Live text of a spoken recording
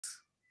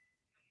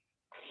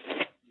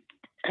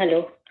Hello.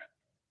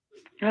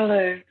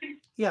 Hello.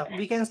 Yeah,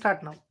 we can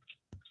start now.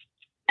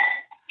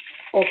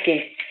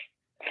 Okay.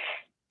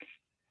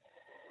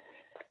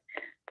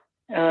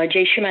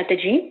 Jai Shri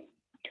Mataji.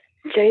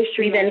 Jai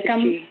Shri We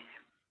welcome Mataji.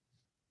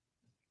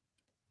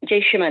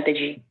 Jai Shri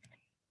Mataji.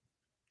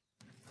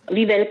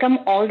 We welcome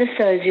all the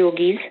Sars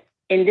Yogis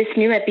in this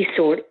new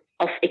episode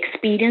of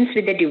Experience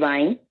with the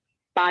Divine,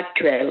 Part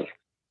 12.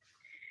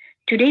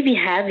 Today we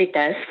have with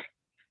us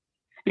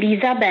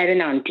Lisa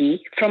Barron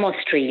Auntie from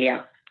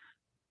Australia.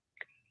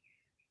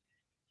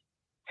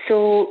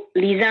 So,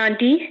 Lisa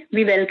Auntie,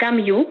 we welcome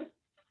you.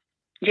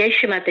 Jai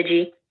Shri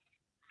Mataji.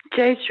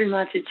 Jai Shri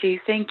Mataji.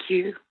 Thank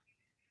you.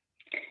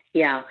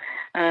 Yeah.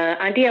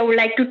 Auntie, I would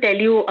like to tell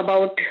you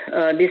about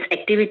this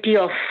activity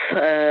of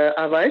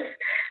ours,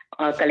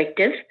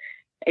 collective.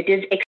 It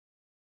is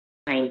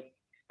fine.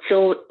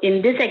 So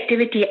in this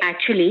activity,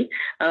 actually,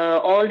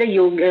 all the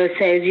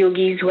Sales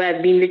yogis who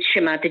have been with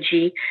Shri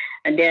Mataji,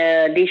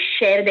 they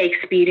share the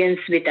experience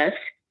with us.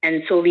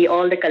 And so we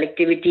all, the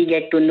collectivity,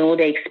 get to know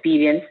the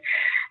experience.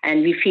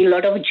 And we feel a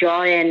lot of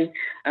joy and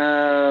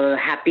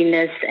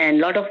happiness and a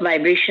lot of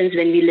vibrations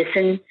when we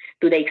listen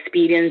to the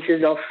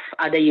experiences of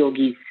other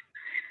yogis.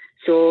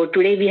 So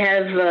today we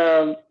have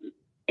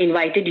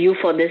invited you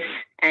for this,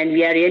 and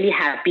we are really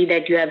happy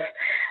that you have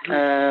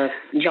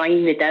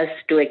joined with us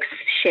to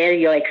share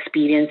your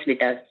experience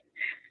with us.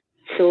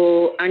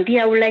 So, Auntie,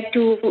 I would like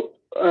to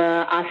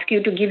ask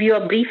you to give you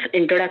a brief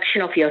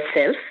introduction of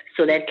yourself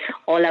so that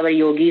all our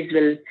yogis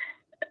will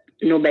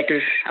know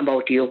better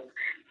about you.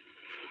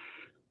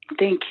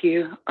 Thank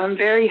you. I'm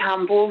very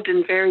humbled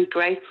and very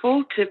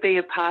grateful to be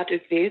a part of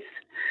this.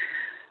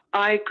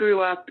 I grew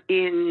up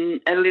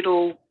in a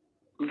little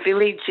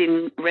village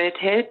in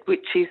Redhead,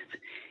 which is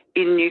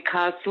in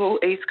Newcastle,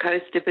 east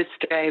coast of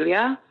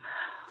Australia.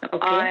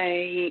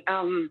 Okay.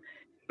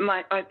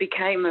 I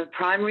became a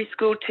primary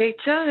school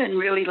teacher and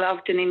really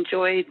loved and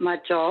enjoyed my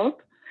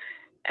job.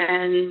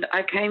 And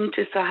I came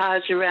to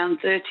Sahaj around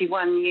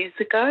 31 years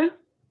ago.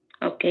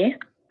 Okay.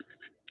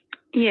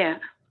 Yeah.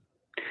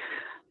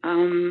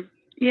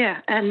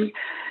 And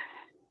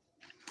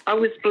I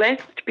was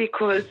blessed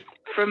because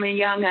from a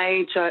young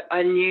age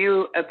I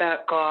knew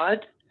about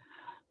God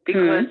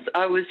because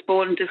I was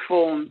born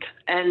deformed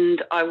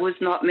and I was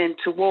not meant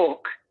to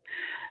walk.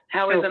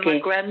 However, my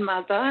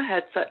grandmother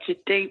had such a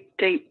deep,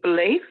 deep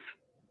belief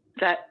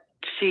that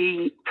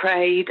she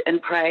prayed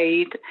and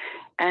prayed,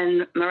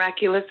 and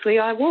miraculously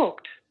I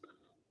walked.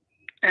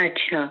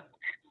 Acha.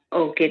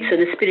 Okay, so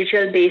the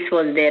spiritual base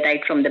was there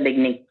right from the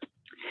beginning.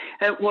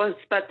 It was,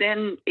 but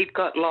then it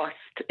got lost.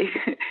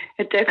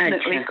 It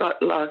definitely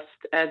got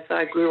lost as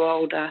I grew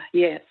older,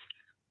 yes.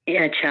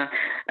 Acha.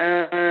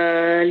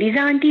 Lisa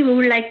Auntie, we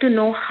would like to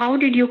know, how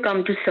did you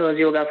come to Sars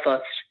Yoga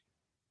first?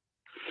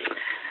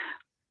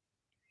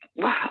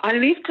 Well, I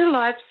lived a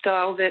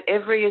lifestyle that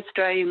every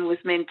Australian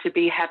was meant to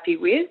be happy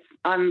with.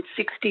 I'm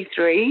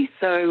 63,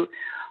 so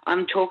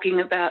I'm talking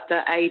about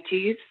the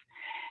 80s.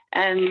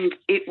 And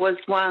it was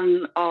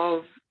one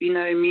of,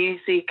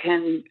 music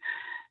and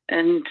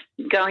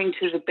going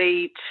to the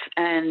beach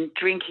and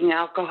drinking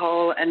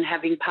alcohol and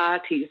having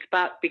parties.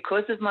 But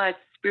because of my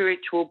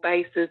spiritual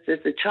basis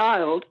as a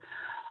child,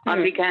 I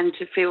began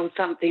to feel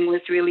something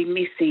was really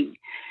missing.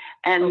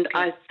 And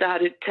I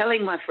started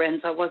telling my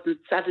friends I wasn't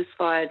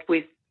satisfied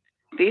with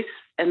this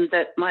and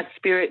that my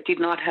spirit did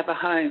not have a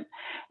home.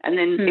 And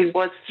then it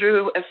was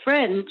through a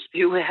friend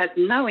who had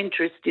no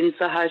interest in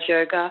Sahaj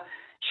Yoga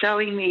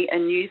showing me a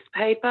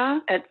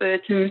newspaper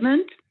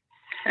advertisement.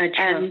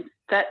 And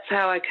that's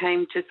how I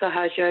came to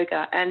Sahaj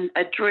Yoga, and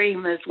a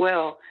dream as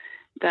well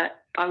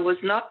that I was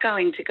not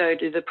going to go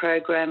to the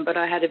program, but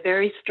I had a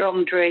very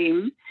strong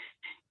dream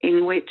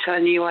in which I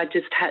knew I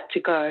just had to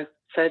go.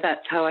 So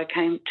that's how I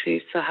came to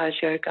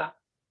Sahaj Yoga.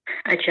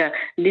 Acha.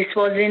 This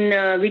was in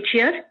which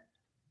year?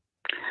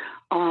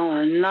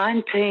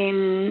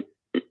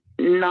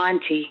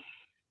 1990.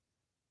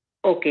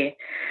 Okay.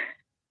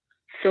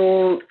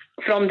 So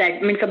from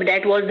that,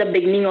 that was the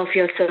beginning of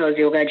your Sahaj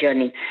Yoga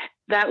journey.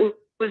 That was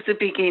the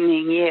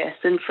beginning, yes.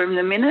 And from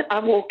the minute I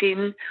walked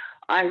in,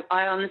 I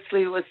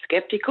honestly was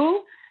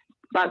skeptical.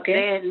 But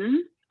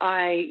then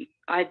I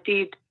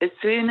did, as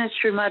soon as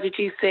Shri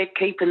Mataji said,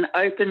 keep an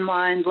open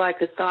mind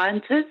like a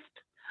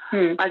scientist,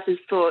 I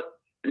just thought,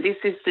 this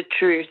is the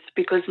truth,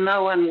 because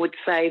no one would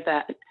say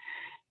that.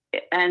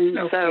 And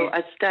so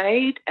I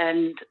stayed,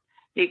 and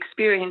the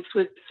experience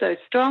was so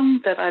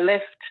strong that I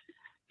left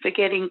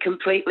forgetting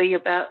completely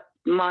about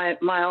my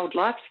old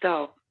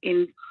lifestyle.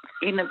 In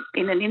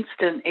an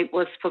instant, it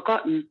was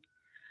forgotten.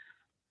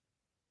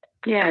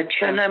 Yeah,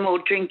 so no more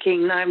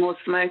drinking, no more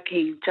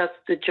smoking, just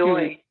the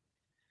joy.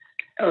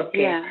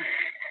 Okay.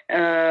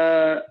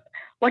 Yeah.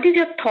 What is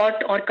your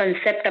thought or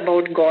concept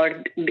about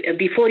God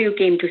before you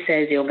came to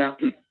Sahaj Yoga?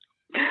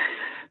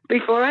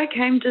 Before I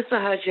came to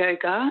Sahaj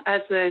Yoga,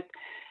 as a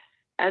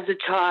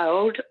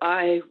child,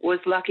 I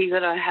was lucky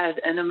that I had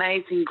an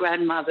amazing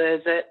grandmother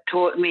that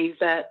taught me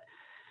that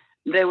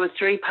there were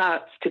three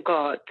parts to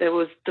God. There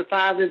was the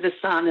Father, the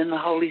Son, and the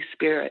Holy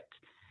Spirit.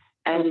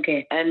 And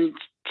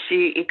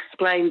she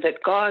explained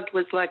that God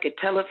was like a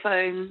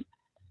telephone,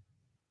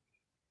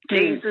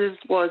 Jesus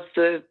was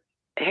the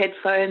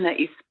headphone that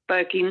you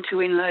spoke into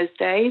in those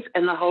days,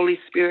 and the Holy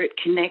Spirit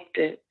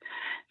connected.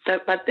 So,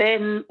 but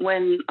then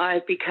when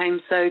I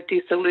became so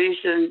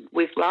disillusioned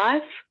with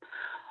life,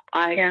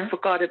 I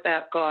forgot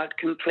about God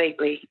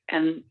completely,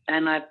 and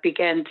I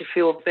began to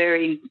feel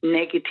very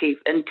negative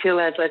until,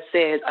 as I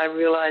said, I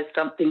realised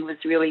something was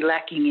really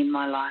lacking in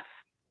my life.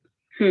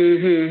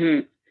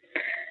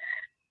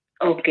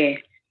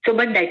 Okay. So,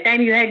 but that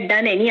time you had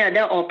done any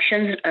other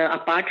options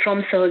apart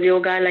from Sahaja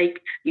Yoga? Like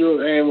you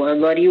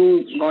were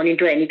you gone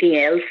into anything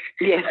else?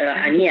 Yes.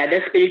 Any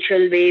other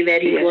spiritual way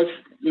where it was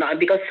not,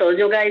 because Sahaja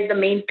Yoga is the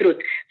main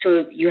truth.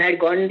 So you had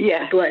gone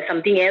to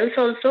something else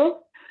also?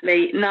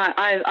 No,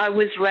 I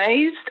was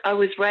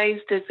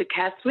raised as a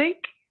Catholic.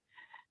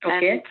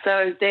 Okay. And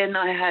so then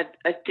I had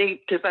a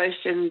deep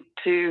devotion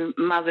to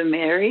Mother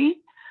Mary.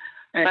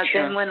 But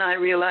then when I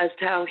realised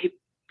how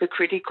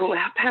hypocritical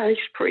our parish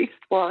priest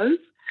was,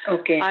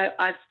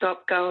 I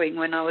stopped going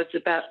when I was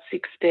about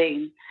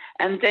 16.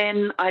 And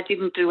then I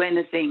didn't do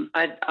anything.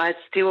 I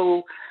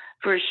still,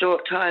 for a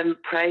short time,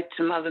 prayed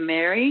to Mother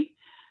Mary,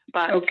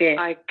 but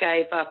I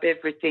gave up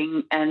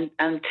everything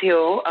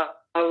until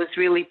I was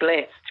really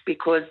blessed,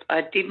 because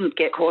I didn't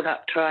get caught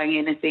up trying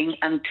anything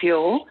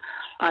until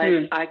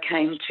I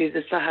came to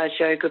the Sahaja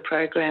Yoga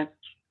program.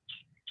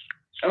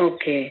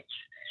 Okay.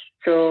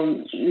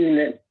 So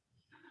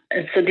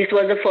this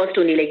was the first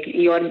only, like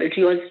you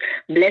was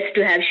blessed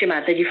to have Shri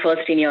Mataji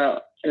first in your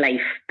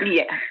life.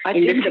 Yeah.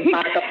 In this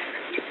part of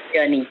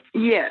journey.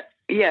 Yeah,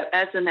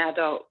 as an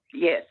adult,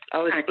 yes. I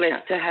was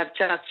blessed to have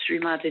just Shri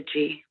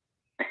Mataji.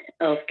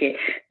 Okay.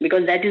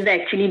 Because that is the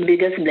actually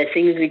biggest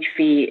blessings which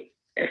we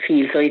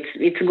feel. So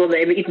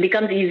it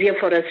becomes easier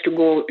for us to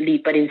go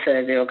deeper in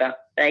Sahaja Yoga,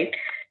 right?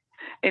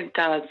 It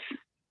does.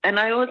 And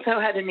I also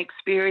had an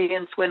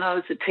experience when I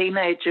was a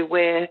teenager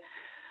where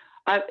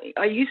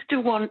I used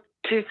to want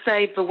to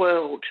save the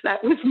world.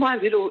 That was my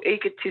little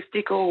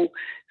egotistical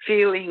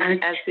feeling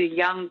as a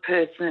young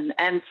person.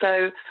 And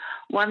so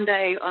one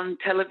day on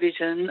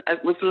television,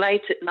 it was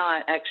late at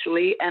night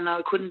actually, and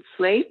I couldn't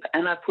sleep,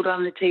 and I put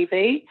on the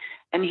TV,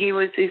 and here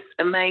was this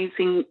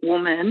amazing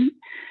woman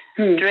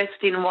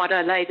dressed in what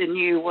I later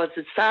knew was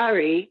a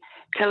sari,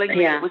 telling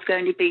me it was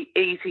going to be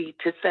easy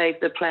to save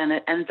the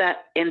planet, and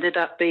that ended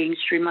up being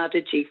Shri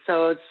Mataji.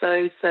 So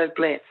I was so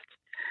blessed.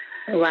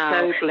 Wow,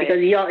 so blessed.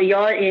 Because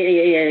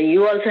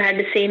you also had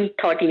the same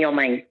thought in your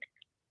mind.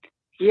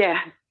 Yeah.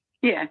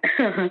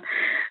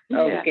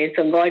 Okay,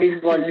 so God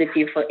was with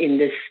you in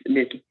this.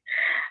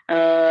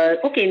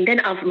 Okay,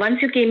 then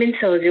once you came in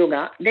Sahaja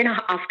Yoga, then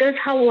after,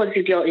 how was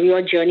it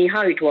your journey?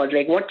 How it was,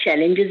 like what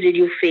challenges did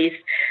you face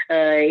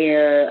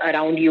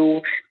around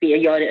you,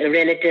 your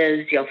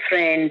relatives, your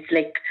friends?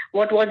 Like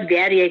what was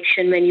their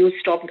reaction when you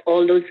stopped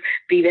all those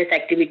previous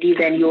activities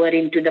and you were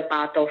into the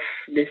path of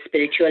this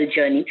spiritual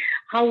journey?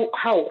 How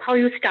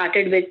you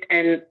started with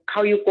and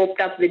how you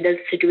coped up with the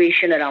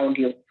situation around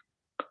you?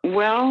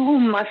 Well,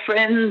 my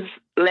friends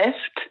left.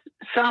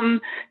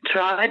 Some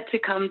tried to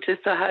come to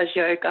Sahaja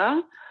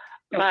Yoga,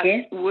 but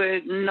were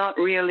not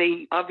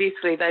really,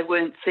 obviously they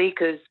weren't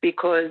seekers,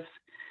 because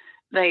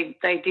they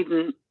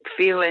didn't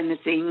feel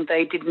anything.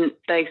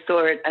 They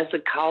saw it as a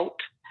cult.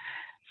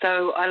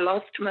 So I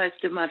lost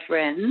most of my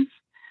friends,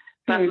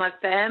 but my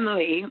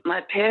family,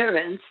 my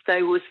parents,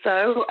 they were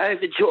so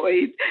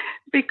overjoyed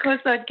because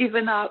I'd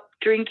given up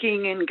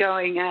drinking and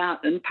going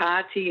out and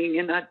partying,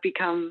 and I'd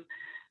become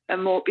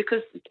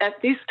because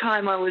at this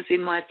time I was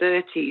in my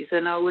 30s,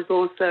 and I was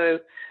also,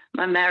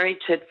 my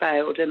marriage had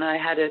failed, and I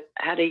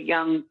had a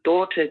young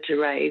daughter to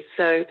raise.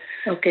 So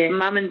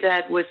Mum and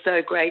Dad were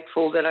so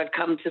grateful that I'd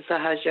come to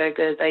Sahaja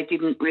Yoga. They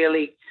didn't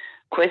really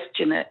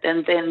question it.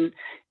 And then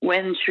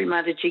when Shri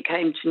Mataji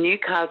came to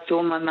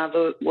Newcastle, my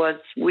mother was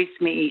with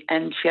me,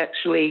 and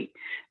we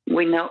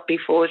knelt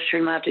before Shri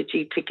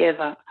Mataji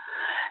together.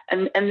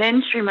 And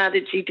then Shri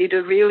Mataji did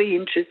a really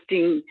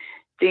interesting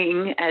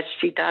thing, as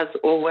she does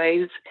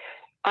always.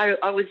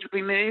 I was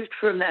removed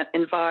from that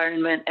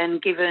environment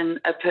and given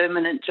a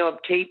permanent job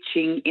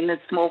teaching in a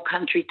small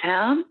country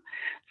town.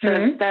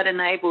 So that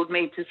enabled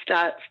me to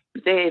start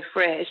there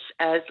fresh,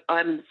 as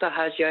I'm a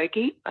Sahaja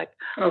Yogi. I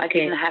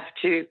didn't have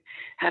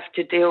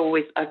to deal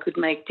with, I could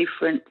make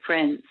different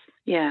friends.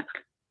 Yeah.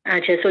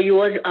 So you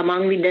was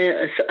among with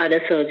the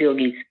other Sahaja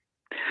Yogis?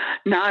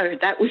 No,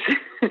 that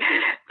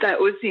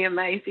was the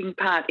amazing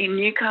part. In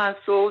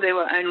Newcastle, there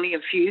were only a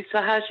few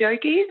Sahaja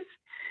Yogis,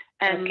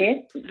 and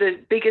the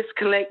biggest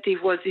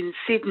collective was in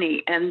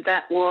Sydney, and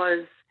that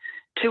was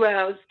 2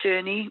 hours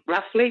journey,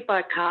 roughly,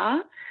 by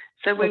car.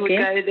 So we would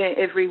go there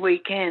every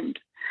weekend.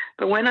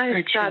 But when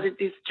I started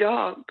this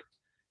job,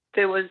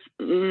 there was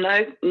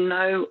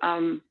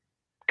no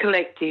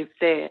collective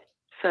there.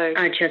 So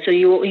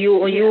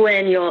you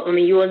and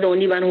you were the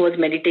only one who was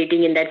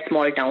meditating in that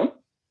small town?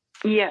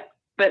 Yeah.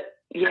 But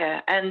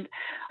Yeah, and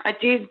I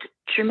did.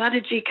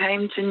 Srimataji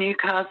came to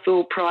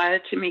Newcastle prior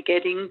to me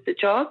getting the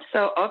job,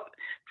 so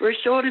for a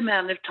short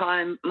amount of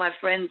time, my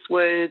friends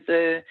were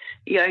the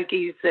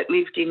yogis that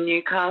lived in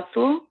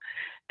Newcastle,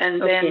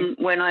 and then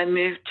when I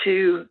moved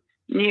to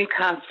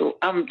Newcastle,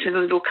 to the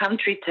little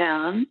country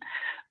town,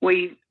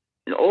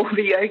 all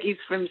the yogis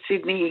from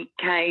Sydney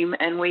came,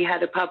 and we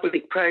had a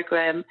public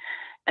program,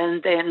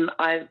 and then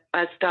I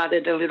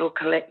started a little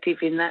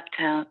collective in that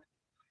town.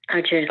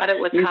 Achha. But it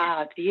was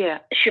hard, yeah.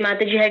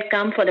 Srimataji had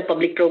come for the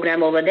public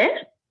program over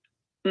there?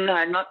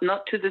 No,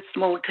 not to the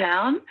small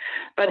town,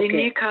 but in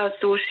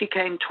Newcastle she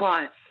came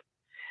twice.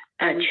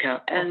 And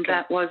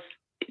that was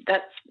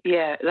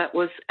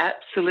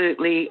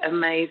absolutely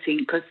amazing,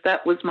 because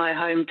that was my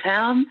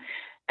hometown,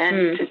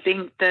 and to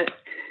think that,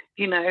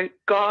 you know,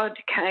 God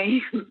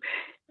came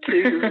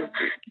to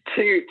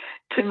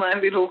my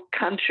little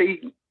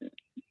country,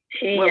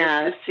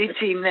 the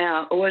city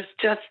now, was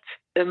just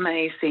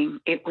amazing.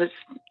 It was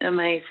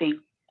amazing.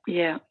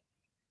 Yeah.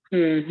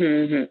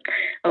 Mm-hmm.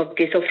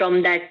 Okay, so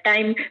from that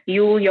time,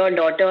 you, your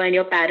daughter, and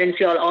your parents,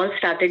 you all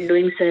started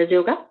doing Sahaj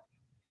Yoga?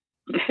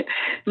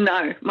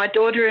 No, my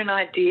daughter and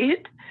I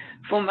did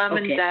for mum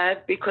and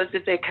dad, because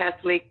of their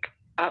Catholic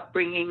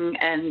upbringing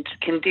and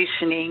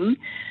conditioning.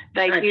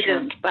 They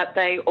didn't, but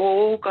they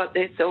all got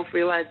their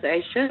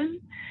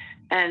self-realisation.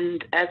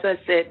 And as I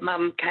said,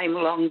 mum came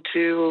along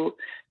to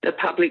the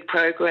public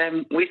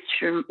program where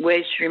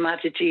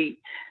Srimataji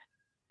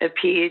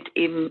appeared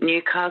in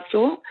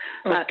Newcastle.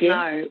 But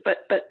no,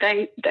 but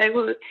they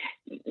were,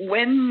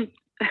 when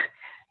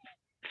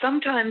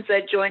sometimes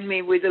they joined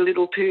me with a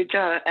little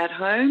puja at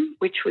home,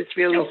 which was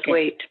really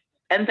sweet.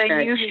 And they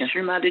knew who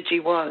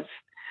Srimataji was,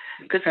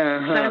 because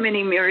so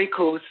many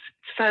miracles,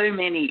 so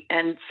many,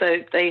 and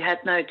so they had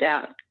no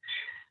doubt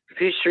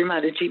who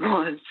Srimataji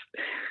was.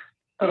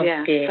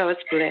 Yeah, so I was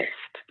blessed.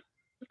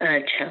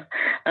 Achha.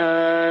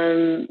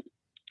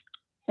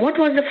 What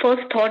was the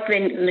first thought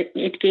when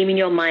it came in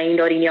your mind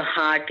or in your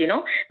heart, you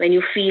know, when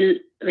you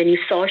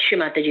saw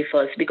Srimataji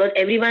first? Because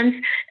everyone's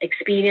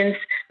experience,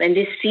 when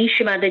they see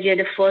Srimataji at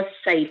the first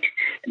sight,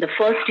 the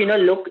first,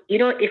 look,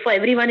 for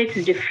everyone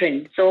it's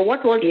different. So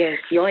what was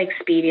your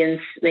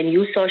experience when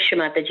you saw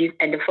Srimataji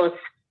at the first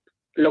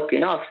look,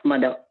 of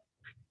Mother?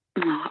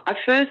 I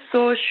first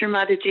saw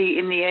Srimataji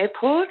in the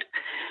airport,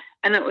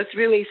 and it was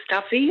really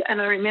stuffy,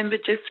 and I remember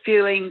just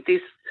feeling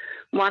this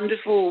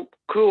wonderful,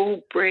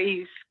 cool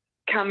breeze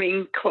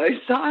coming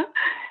closer,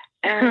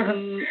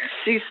 and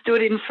she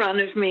stood in front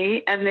of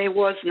me, and there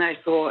was no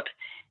thought.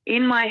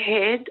 In my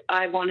head,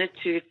 I wanted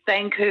to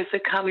thank her for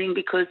coming,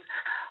 because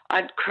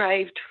I'd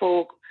craved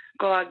for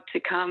God to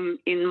come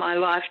in my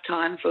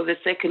lifetime for the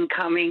second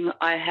coming.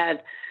 I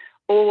had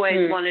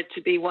always wanted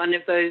to be one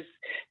of those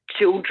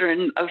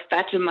children of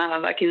Fatima,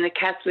 like in the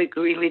Catholic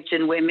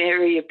religion where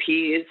Mary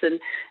appears. And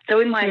so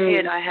in my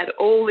head, I had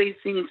all these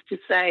things to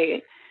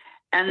say.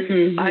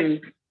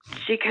 And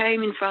she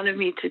came in front of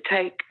me to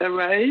take a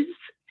rose,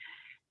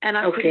 and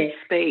I couldn't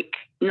speak,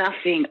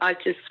 nothing. I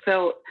just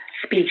felt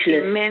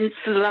speechless, immense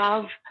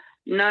love,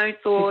 no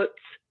thoughts,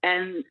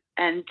 and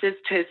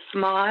just her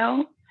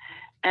smile.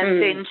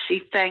 And then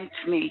she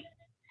thanked me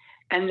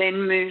and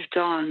then moved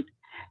on.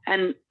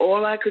 And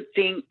all I could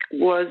think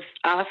was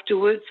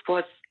afterwards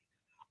was,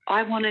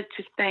 I wanted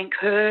to thank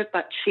her,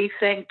 but she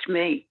thanked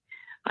me.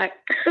 I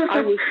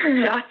was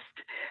just,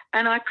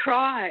 and I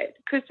cried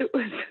because it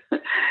was,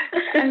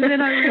 and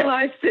then I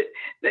realised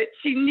that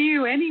she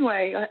knew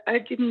anyway. I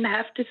didn't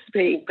have to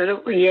speak, but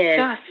it was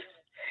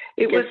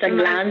it was a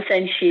glance,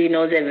 and she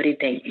knows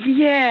everything.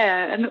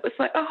 Yeah, and it was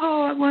like,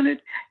 oh, I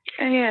wanted,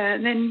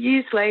 and then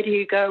years later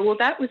you go, well,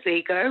 that was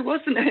ego,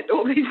 wasn't it?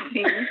 All these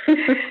things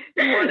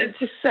you wanted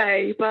to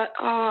say, but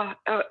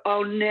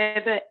I'll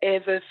never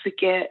ever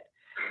forget.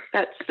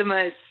 That's the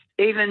most,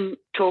 even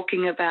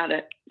talking about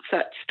it,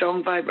 such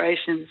strong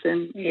vibrations.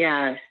 And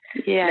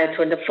that's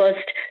what the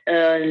first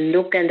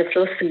look and the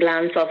first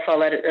glance of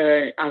our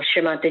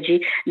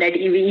Srimataji,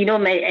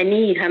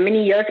 that how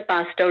many years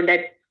passed out,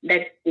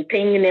 that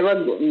thing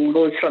never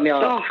goes from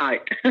your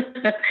heart.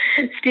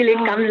 Still it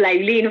comes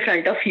lively in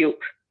front of you.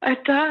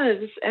 It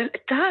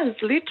does,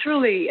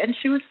 literally. And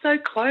she was so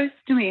close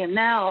to me, and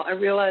now I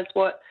realise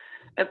what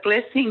a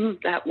blessing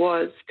that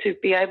was, to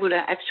be able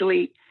to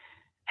actually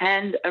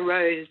hand a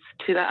rose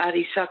to the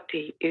Adi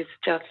Shakti. Is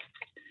just,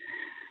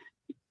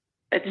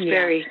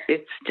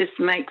 it just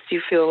makes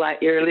you feel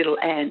like you're a little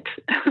ant.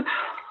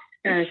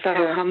 It's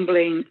so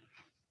humbling.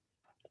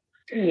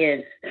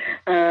 Yes.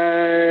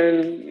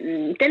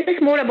 Tell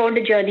us more about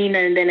the journey,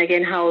 and then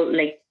again how,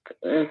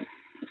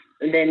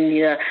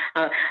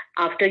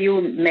 after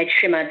you met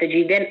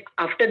Srimataji, then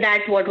after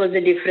that, what was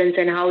the difference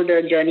and how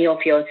the journey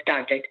of yours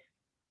started?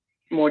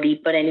 More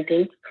deeper,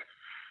 anything?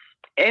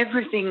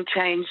 Everything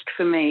changed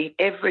for me.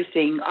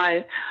 Everything.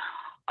 I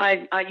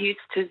used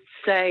to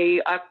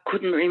say I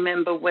couldn't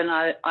remember when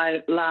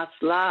I last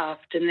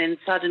laughed, and then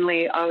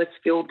suddenly I was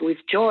filled with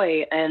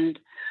joy, and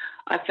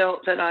I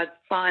felt that I'd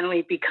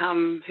finally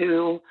become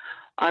who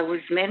I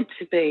was meant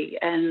to be.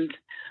 And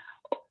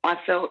I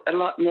felt a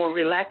lot more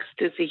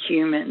relaxed as a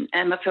human,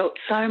 and I felt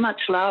so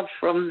much love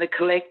from the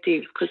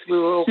collective because we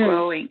were all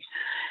growing.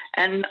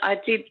 And I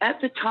did, at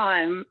the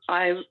time,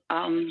 I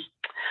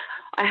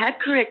had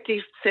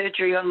corrective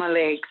surgery on my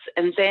legs,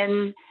 and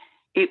then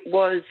it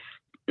was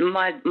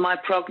my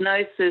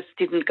prognosis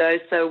didn't go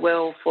so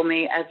well for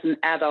me as an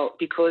adult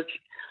because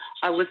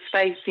I was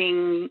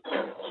facing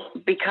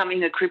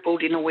becoming a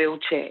crippled in a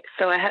wheelchair.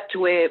 So I had to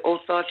wear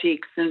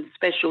orthotics and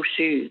special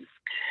shoes.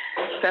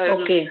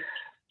 So,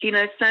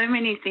 so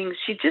many things.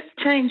 She just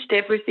changed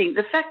everything.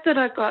 The fact that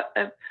I got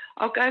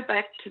I'll go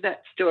back to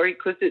that story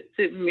because it's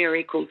a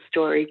miracle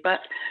story. But,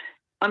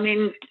 I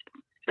mean,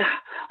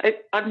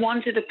 I'd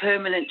wanted a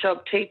permanent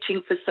job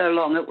teaching for so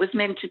long. It was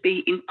meant to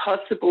be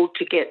impossible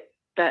to get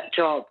that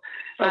job.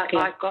 But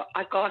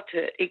I got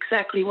it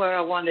exactly where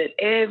I wanted.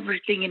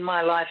 Everything in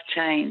my life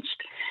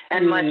changed.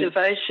 And my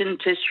devotion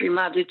to Sri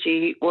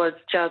Mataji was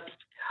just,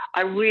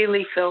 I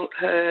really felt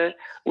her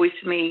with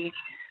me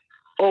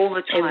all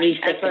the time,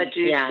 as I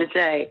do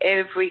today,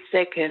 every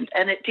second.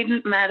 And it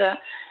didn't matter,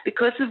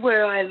 because of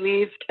where I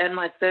lived and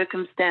my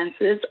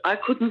circumstances, I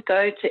couldn't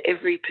go to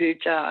every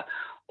puja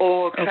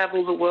or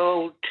travel the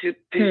world to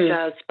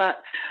pujas,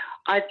 but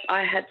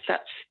I had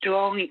such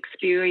strong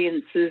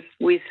experiences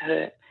with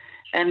her.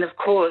 And, of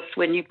course,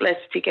 when you're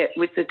blessed to get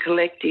with the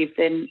collective,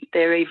 then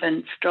they're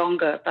even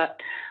stronger,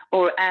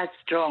 or as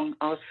strong,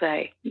 I'll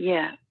say.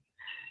 Yeah.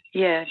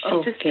 Yeah,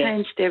 she just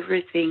changed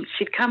everything.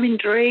 She'd come in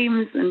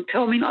dreams and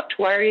tell me not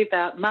to worry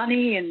about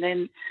money, and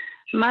then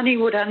money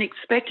would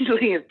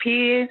unexpectedly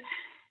appear.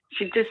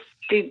 She just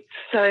did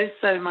so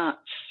much.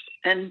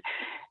 And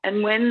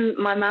when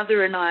my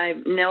mother and I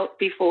knelt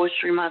before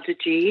Sri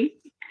Mataji,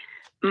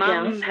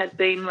 Mum had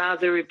been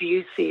rather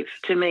abusive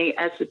to me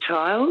as a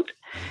child.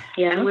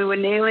 Yeah. And we were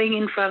kneeling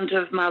in front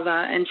of Mother,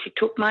 and she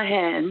took my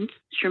hand.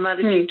 Sri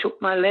Mataji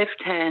took my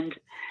left hand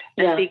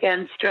and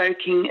began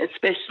stroking,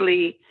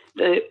 especially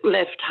the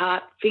left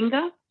heart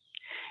finger.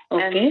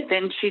 And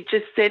then she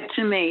just said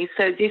to me,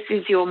 "So this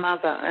is your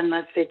mother?" And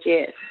I said,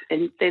 "Yes."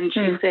 And then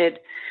she said,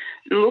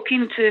 "Look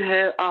into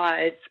her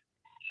eyes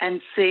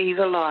and see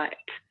the light.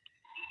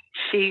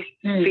 She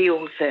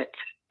feels it."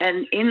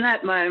 And in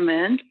that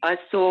moment, I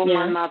saw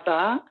my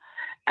mother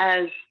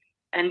as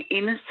an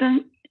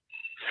innocent,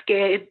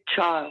 scared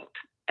child.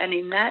 And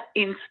in that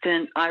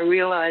instant, I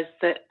realised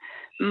that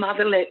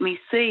Mother let me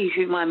see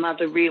who my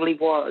mother really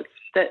was,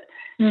 that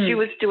she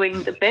was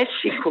doing the best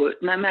she could,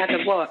 no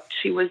matter what.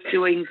 She was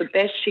doing the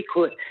best she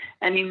could.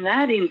 And in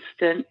that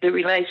instant, the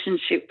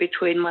relationship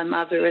between my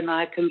mother and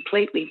I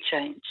completely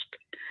changed.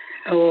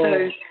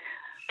 So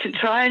to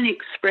try and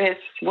express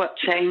what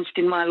changed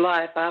in my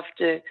life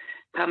after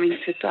coming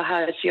to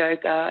Sahaj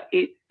Yoga,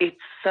 it's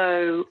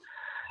so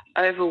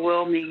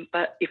overwhelming.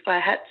 But if I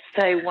had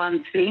to say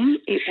one thing,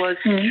 it was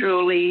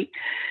truly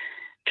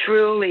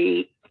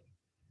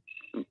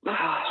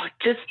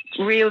just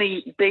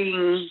really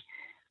being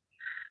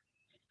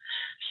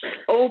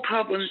all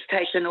problems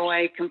taken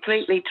away,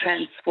 completely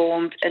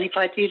transformed. And if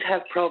I did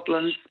have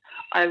problems,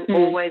 I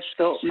always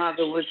felt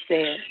Mother was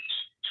there.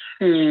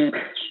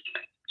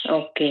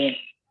 Okay.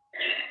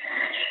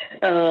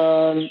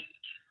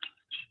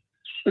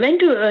 When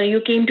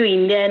you came to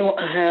India, and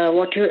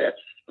what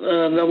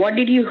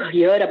did you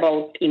hear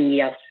about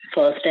India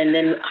first, and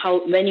then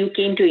when you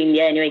came to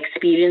India and your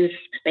experience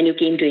when you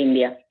came to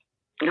India?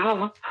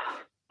 Oh,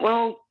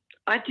 well,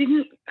 I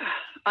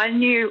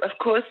knew, of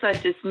course, I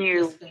just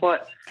knew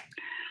what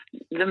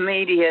the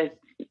media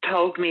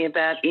told me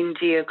about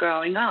India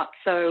growing up.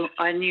 So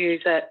I knew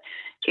that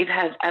it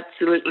had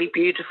absolutely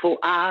beautiful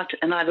art,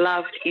 and I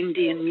loved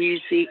Indian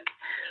music,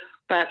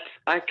 but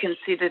I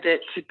considered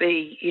it to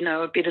be,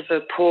 a bit of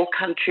a poor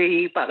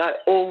country, but I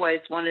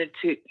always wanted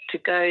to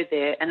go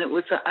there, and it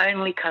was the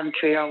only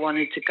country I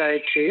wanted to go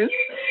to.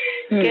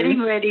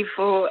 Getting ready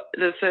for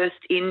the first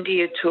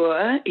India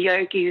tour,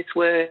 yogis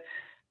were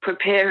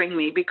preparing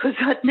me because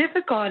I'd never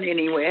gone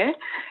anywhere,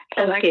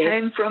 and I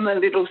came from a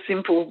little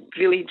simple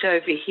village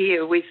over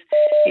here with,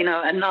 a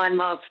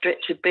 9-mile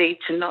stretch of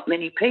beach and not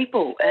many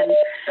people, and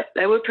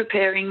they were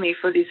preparing me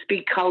for this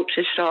big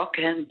culture shock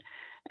and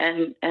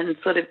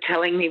sort of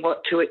telling me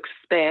what to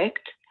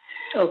expect.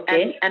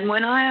 And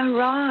when I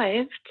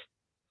arrived,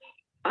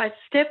 I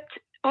stepped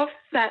off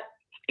that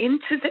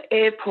into the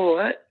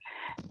airport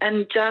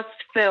and just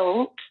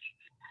felt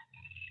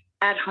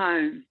at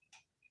home.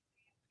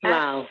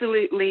 Wow.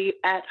 Absolutely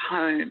at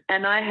home.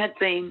 And I had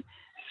been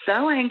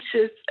so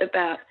anxious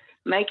about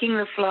making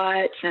the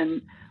flight,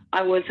 and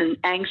I was an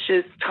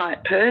anxious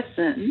type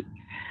person.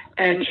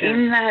 And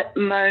in that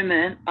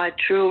moment, I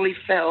truly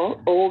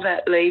felt all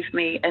that leave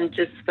me and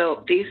just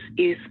felt this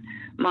is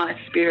my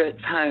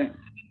spirit's home.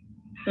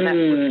 That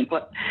was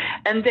what.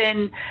 And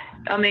then,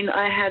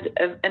 I had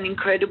an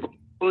incredible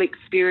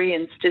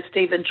experience just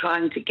even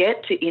trying to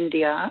get to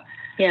India.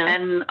 Yeah.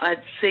 And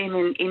I'd seen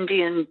an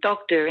Indian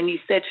doctor, and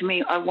he said to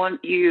me, "I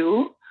want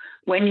you,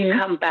 when you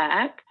come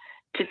back,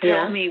 to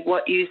tell me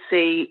what you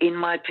see in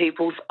my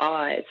people's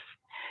eyes."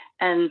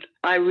 And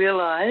I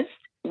realised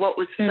what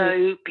was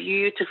so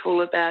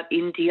beautiful about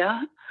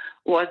India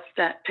was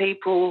that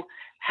people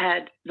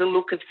had the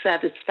look of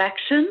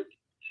satisfaction,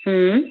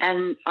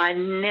 and I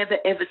never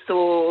ever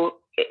saw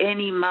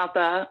any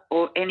mother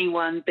or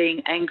anyone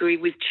being angry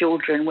with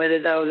children, whether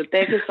they were the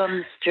beggars on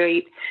the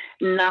street,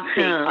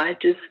 nothing. I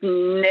just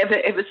never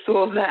ever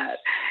saw that.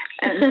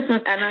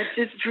 And I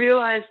just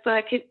realised,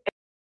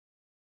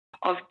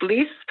 of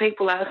bliss.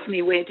 People ask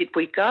me, where did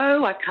we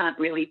go? I can't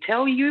really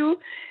tell you,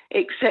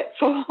 except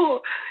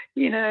for,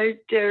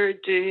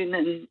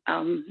 Dehradun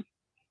and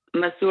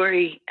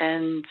Missouri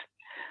and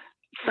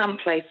some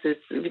places,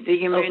 the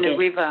Yamuna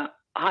River,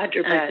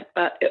 Hyderabad.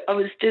 But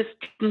I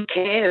didn't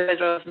care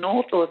whether I was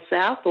north or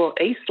south or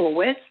east or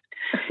west.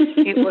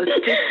 It was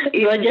just...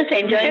 You were just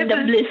enjoying the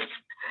bliss.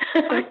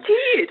 I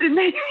did.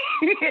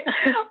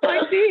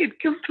 I did,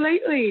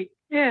 completely.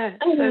 Yeah.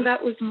 So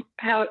that was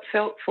how it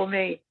felt for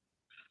me.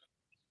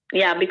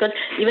 Yeah, because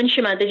even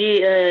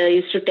Shimataji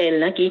used to tell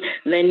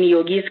when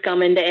yogis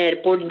come in the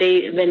airport,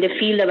 when they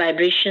feel the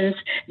vibrations,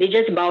 they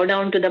just bow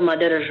down to the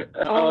Mother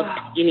Earth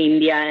in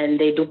India and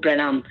they do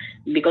pranam,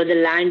 because the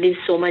land is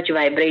so much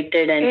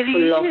vibrated and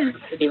full of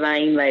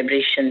divine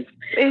vibrations.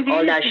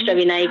 All the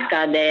Ashtavinayaks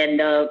are there,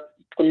 the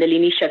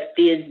Kundalini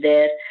Shakti is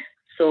there.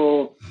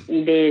 So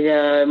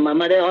my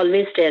mother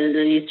always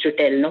used to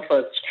tell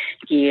first,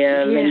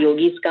 when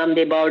yogis come,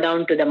 they bow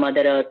down to the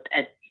Mother Earth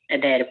at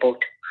the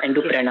airport and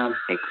do pranam.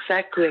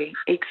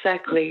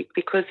 Exactly,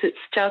 because it's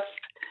just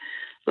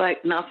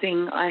like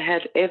nothing I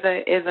had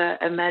ever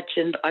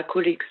imagined I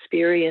could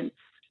experience.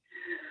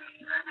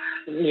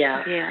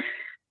 Yeah.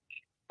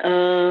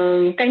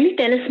 Can you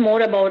tell us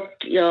more about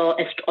your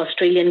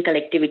Australian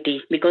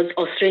collectivity? Because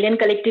Australian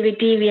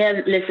collectivity, we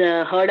have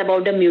heard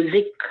about the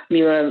music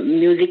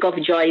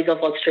of joys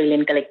of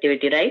Australian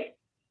collectivity, right?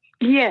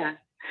 Yeah.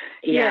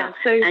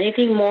 So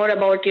anything more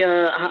about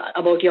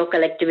your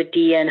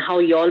collectivity and how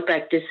you all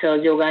practice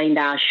yoga in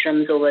the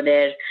ashrams over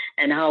there,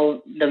 and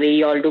how the way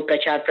you all do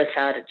prachar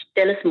prasar?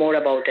 Tell us more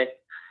about it.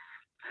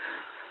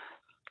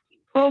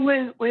 Well,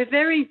 we're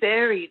very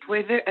varied.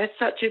 We're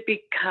such a big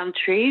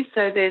country,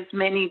 so there's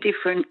many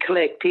different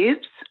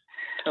collectives.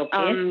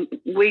 Okay.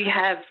 We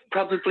have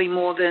probably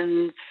more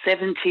than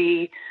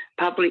 70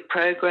 public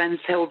programs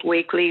held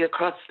weekly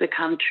across the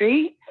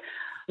country.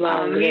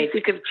 Wow,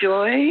 Music of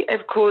Joy,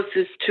 of course,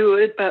 is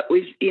toured, but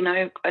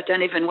I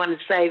don't even want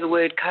to say the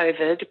word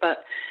COVID,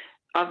 but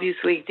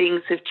obviously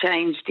things have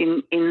changed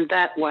in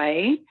that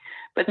way.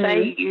 But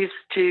they used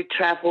to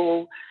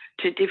travel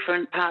to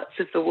different parts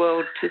of the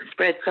world to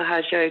spread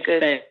Sahaj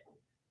Yoga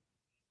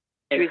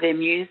through their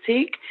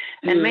music.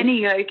 And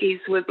many yogis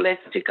were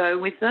blessed to go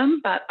with them,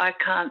 but I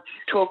can't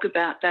talk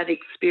about that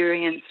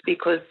experience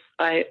because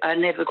I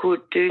never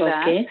could do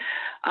that.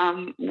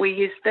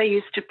 They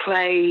used to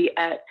play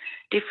at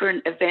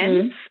different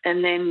events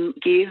and then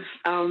give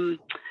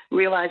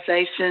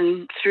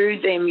realization through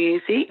their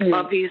music.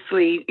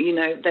 Obviously,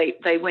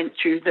 they went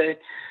through the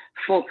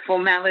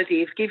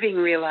formality of giving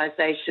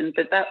realization,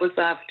 but that was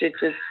after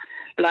just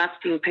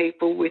blasting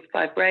people with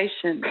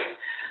vibrations.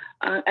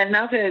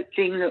 Another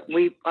thing that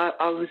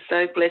I was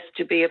so blessed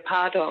to be a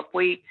part of,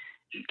 we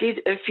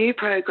did a few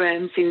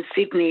programs in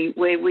Sydney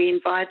where we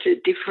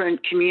invited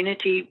different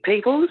community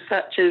people,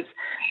 such as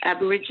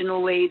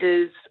Aboriginal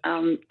leaders,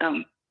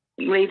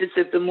 leaders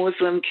of the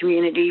Muslim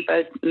community,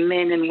 both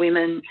men and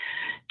women,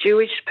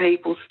 Jewish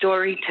people,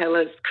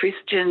 storytellers,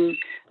 Christian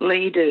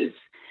leaders.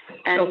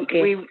 And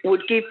we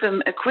would give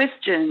them a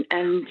question,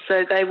 and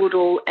so they would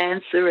all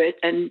answer it,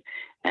 and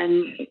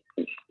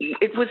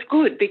it was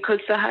good because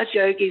the Sahaj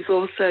Yogis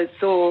also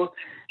saw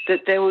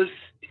that there was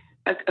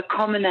a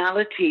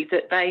commonality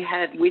that they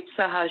had with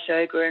Sahaj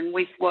Yoga and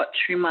with what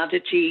Sri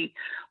Mataji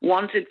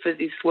wanted for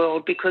this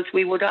world, because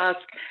we would ask,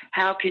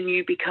 how can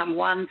you become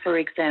one, for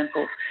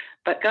example?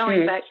 But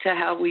going back to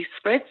how we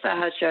spread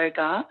Sahaj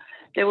Yoga,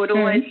 there would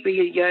always be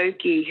a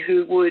yogi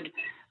who would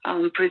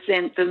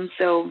present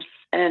themselves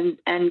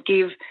and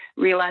give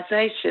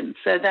realization.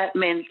 So that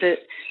meant that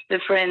the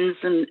friends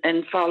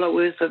and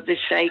followers of the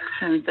sheikhs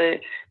and the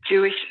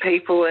Jewish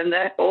people and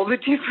all the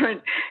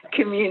different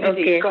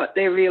communities got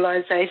their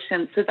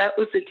realization. So that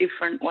was a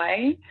different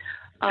way.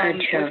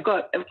 We've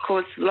got, of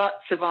course,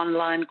 lots of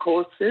online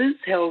courses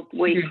held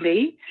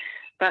weekly,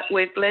 but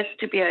we're blessed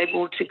to be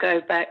able to go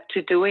back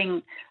to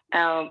doing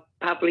our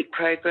public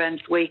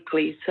programs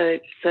weekly. So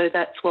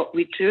that's what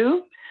we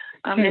do.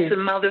 There's a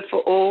Mother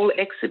for All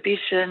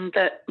exhibition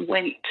that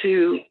went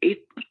to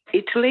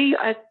Italy,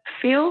 I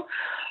feel.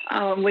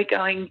 We're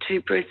going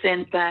to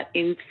present that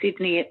in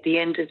Sydney at the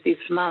end of this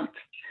month.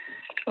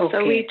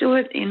 So we do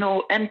it in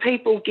all, and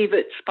people give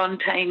it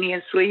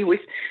spontaneously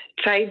with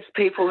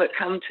tradespeople that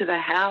come to the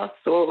house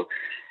or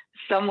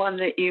someone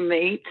that you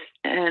meet.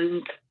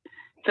 And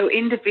so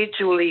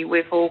individually,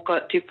 we've all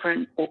got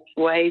different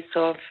ways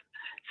of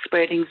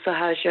spreading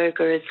Sahaj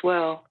Yoga as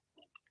well.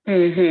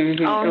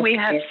 We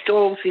have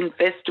stalls in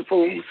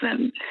festivals,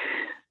 and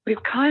we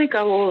kind of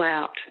go all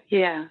out.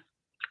 Yeah.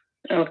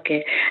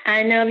 Okay.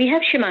 And we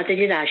have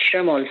Shimataji's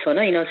ashram also,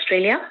 no, in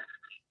Australia?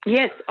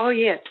 Yes. Oh,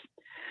 yes.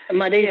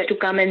 Mother used to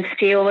come and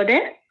stay over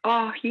there?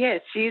 Oh,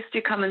 yes. She used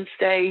to come and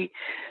stay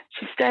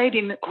she stayed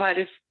in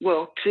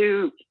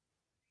to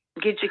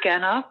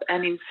Gidgegannup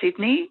and in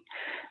Sydney.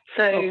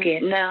 So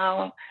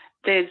now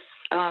there's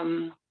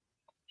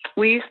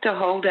we used to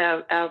hold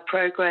our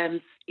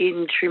programs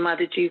in Sri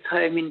Mataji's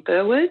home in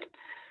Burwood,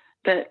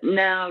 but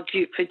now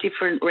for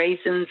different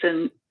reasons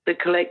and the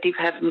collective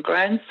haven't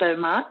grown so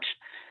much,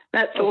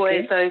 that's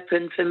always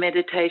open for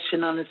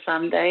meditation on a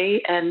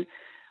Sunday, and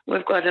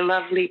we've got a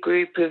lovely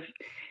group of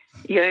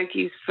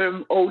yogis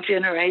from all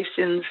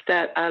generations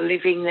that are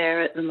living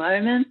there at the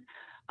moment.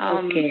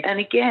 And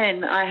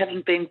again, I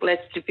haven't been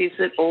blessed to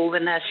visit all the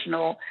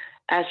national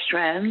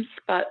ashrams,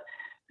 but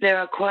there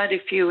are quite a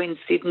few in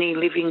Sydney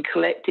living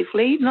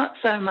collectively, not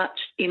so much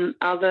in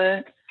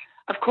other,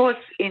 of course,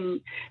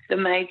 in the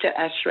major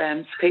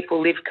ashrams, people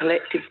live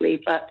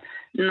collectively, but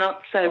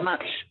not so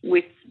much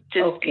with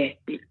just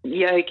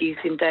yogis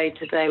in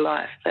day-to-day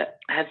life. That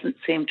hasn't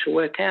seemed to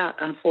work out,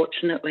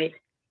 unfortunately.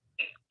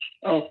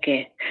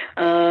 Okay.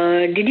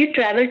 Did you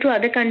travel to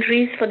other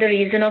countries for the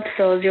reason of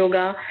Sahaj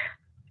Yoga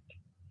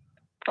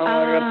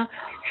or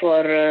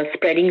for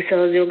spreading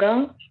Sahaj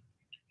Yoga?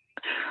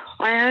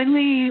 I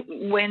only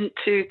went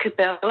to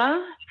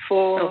Capella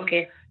for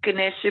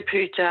Ganesha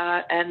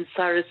Puja and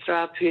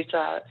Sarasra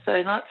Puja,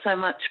 so not so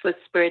much for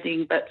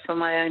spreading, but for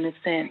my own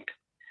ascent.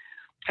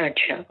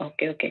 Acha,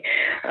 okay.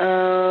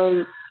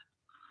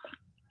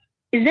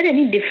 Is there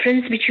any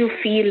difference which you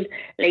feel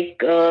like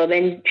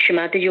when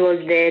Shrimataji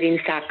was there in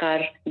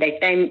Sakar,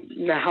 that time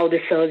how the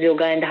Sahaj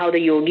Yoga and how the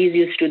yogis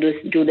used to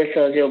do the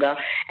Sahaj Yoga,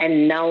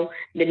 and now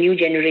the new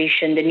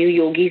generation, the new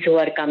yogis who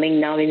are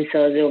coming now in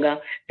Sahaj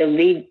Yoga, the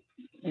way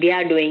they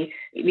are doing,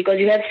 because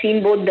you have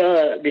seen both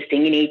this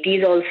thing in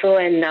 80s also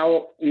and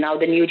now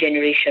the new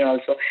generation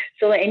also.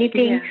 So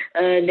anything,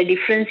 the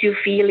difference you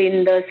feel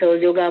in the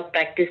Sahaj Yoga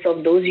practice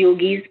of those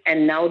yogis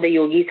and now the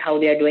yogis, how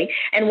they are doing,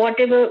 and what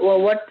is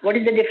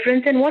the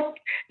difference, and what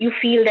you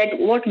feel that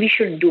what we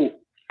should do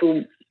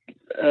to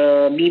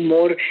be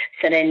more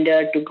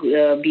surrendered,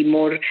 to be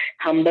more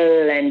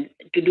humble, and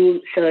to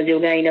do Sahaj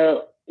Yoga in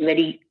a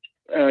very,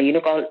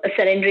 called a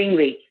surrendering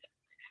way?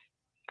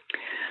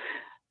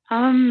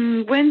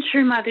 When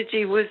Sri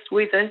Mataji was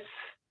with us,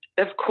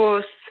 of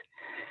course,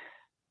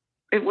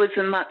 it was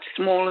a much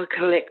smaller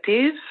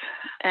collective,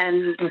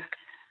 and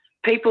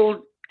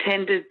people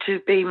tended to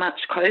be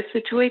much closer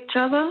to each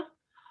other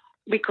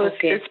because,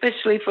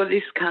 especially for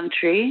this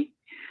country,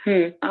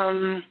 the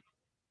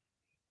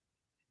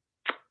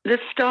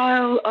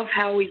style of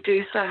how we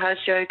do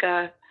Sahaj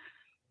Yoga,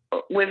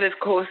 we've of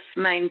course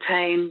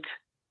maintained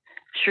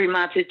Sri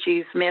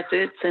Mataji's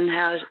methods and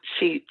how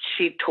she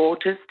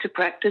taught us to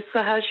practice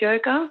Sahaj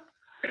Yoga.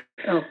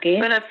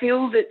 But I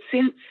feel that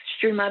since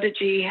Sri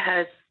Mataji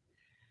has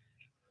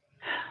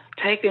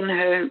taken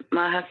her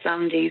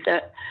Mahasamadhi,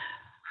 that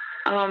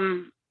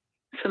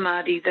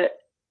Samadhi,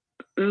 that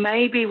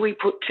maybe we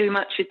put too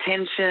much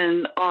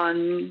attention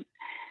on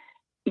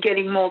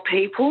getting more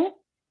people,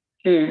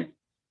 and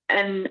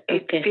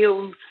it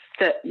feels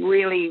that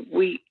really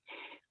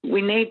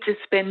we need to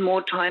spend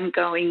more time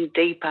going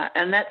deeper,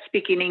 and that's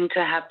beginning to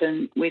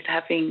happen with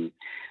having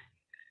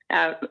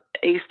our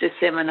Easter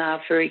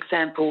seminar, for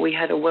example. We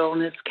had a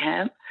wellness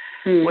camp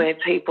where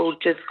people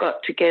just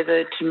got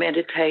together to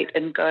meditate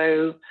and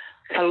go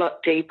a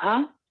lot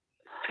deeper.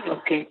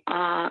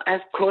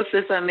 Of course,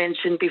 as I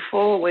mentioned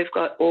before, we've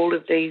got all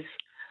of these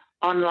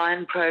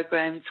online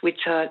programs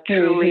which are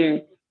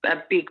truly a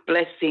big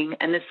blessing,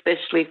 and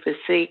especially for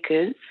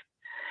seekers.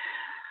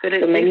 But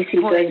so many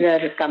seekers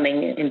are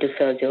coming into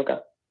Sahaj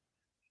Yoga.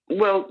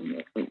 Well,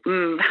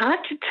 hard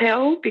to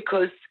tell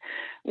because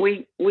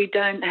we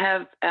don't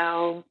have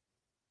our.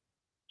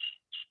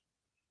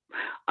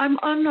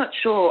 I'm not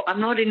sure.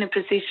 I'm not in a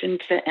position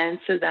to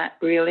answer that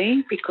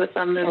really because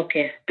I'm a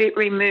bit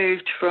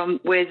removed from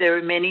where there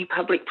are many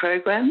public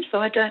programs. So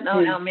I don't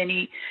know how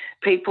many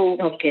people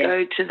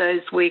go to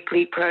those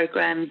weekly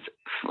programs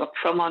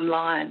from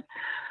online.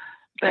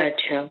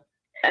 But,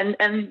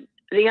 and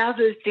the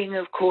other thing,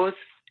 of course,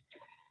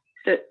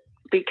 that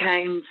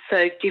became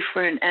so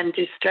different and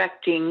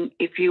distracting,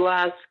 if you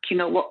ask,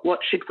 what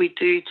should we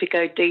do to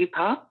go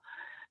deeper,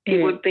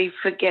 it would be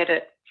forget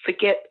it.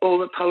 Forget all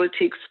the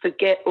politics,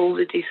 forget all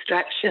the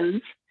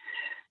distractions,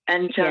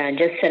 and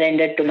just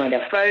surrender to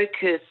Mother.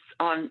 Focus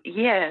on,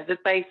 the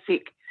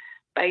basic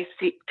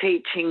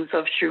teachings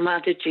of Sri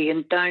Mataji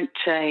and don't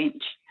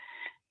change,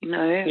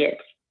 Yes.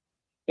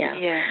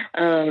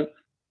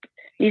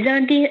 Lisa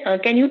Aunty,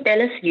 can you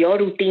tell us your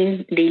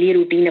daily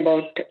routine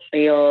about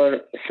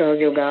your Sahaj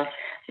Yoga?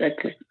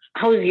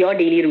 How is your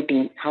daily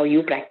routine? How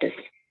you practice?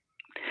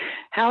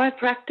 How I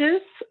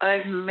practice?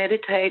 I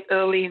meditate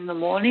early in the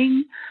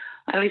morning.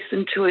 I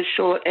listen to a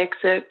short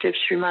excerpt of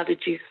Sri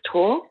Mataji's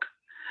talk.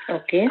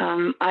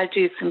 I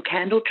do some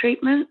candle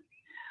treatment.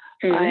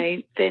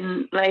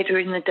 Then later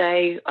in the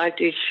day, I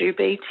do shoe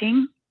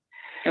beating.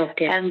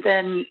 And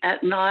then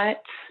at night,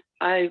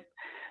 I've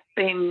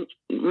been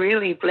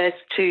really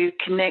blessed to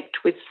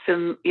connect with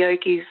some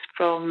yogis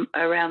from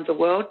around the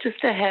world,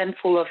 just a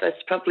handful of us,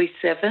 probably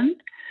 7.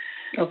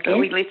 So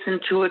we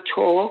listen to a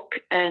talk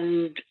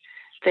and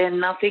they're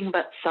nothing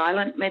but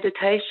silent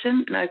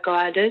meditation, no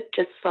guided,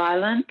 just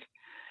silent.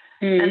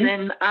 Mm. And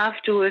then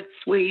afterwards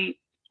we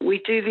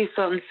do this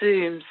on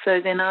Zoom. So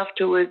then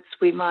afterwards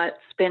we might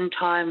spend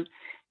time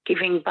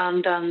giving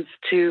bandhans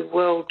to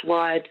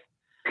worldwide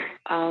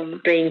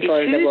Praying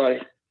for the issues.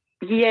 world.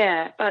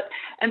 Yeah,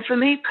 and for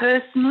me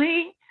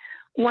personally,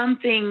 one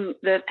thing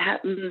that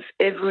happens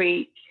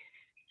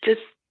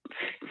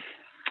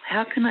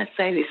how can I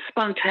say this,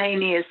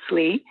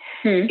 spontaneously,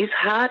 is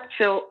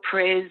heartfelt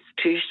prayers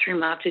to Sri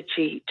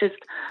Mataji, just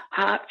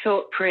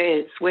heartfelt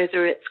prayers,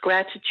 whether it's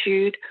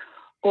gratitude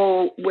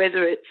or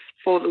whether it's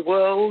for the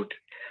world.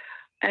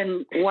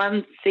 And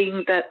one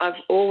thing that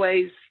I've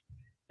always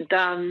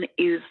done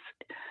is,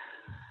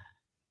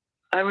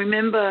 I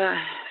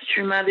remember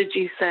Sri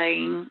Mataji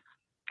saying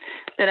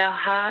that our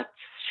hearts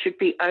should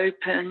be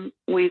open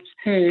with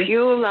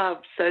pure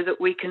love so that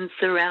we can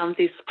surround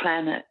this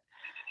planet.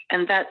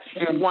 And that's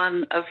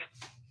one of,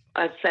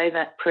 I'd say,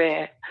 that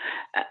prayer.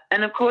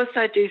 And, of course,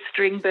 I do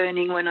string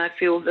burning when I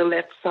feel the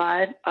left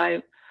side.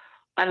 I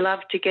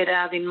love to get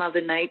out in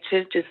Mother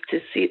Nature just to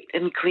sit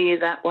and clear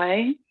that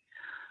way.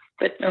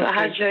 But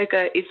Sahaj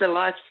Yoga is a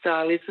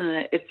lifestyle, isn't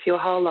it? It's your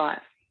whole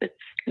life. It's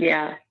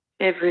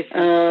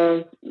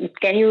everything.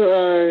 Can you,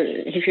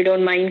 if you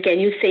don't mind, can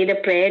you say the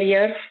prayer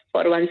here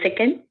for 1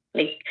 second?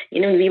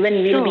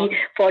 Even we'll be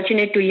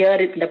fortunate to hear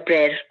the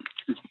prayer.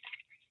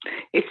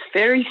 It's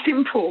very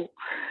simple.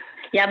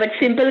 Yeah, but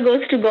simple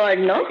goes to God,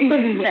 no?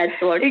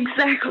 That's what.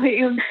 Exactly,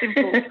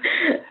 simple.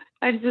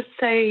 I just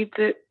say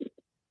that,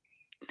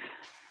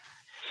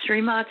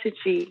 Sri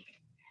Mataji,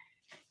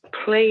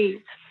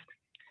 please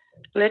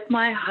let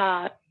my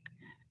heart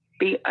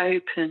be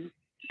open.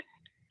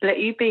 Let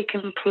you be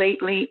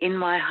completely in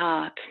my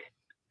heart.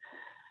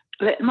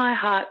 Let my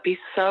heart be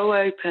so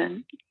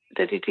open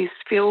that it is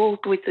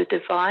filled with the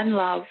divine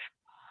love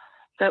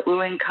that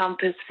will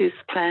encompass this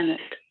planet.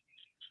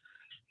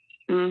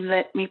 And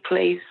let me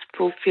please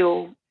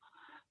fulfill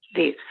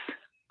this.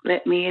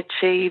 Let me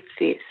achieve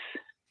this.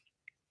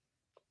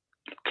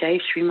 Jai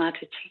Sri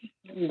Mataji.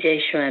 Jai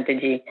Shri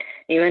Mataji.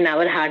 Even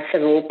our hearts are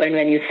open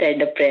when you said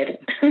the prayer.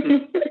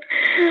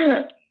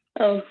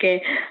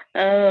 Okay.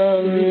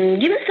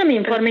 Give us some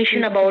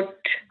information about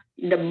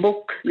the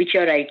book which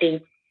you're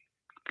writing.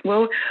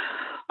 Well,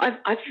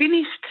 I've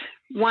finished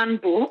one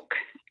book,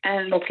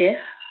 and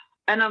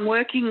I'm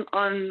working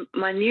on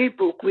my new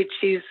book,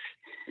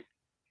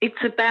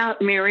 it's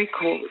about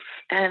miracles,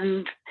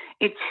 and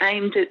it's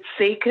aimed at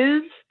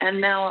seekers.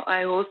 And now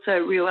I also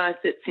realise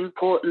it's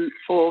important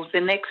for the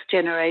next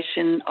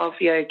generation of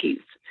yogis,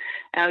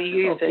 our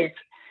users.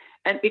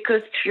 And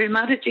because Sri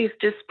Mataji's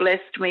just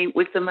blessed me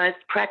with the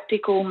most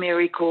practical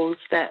miracles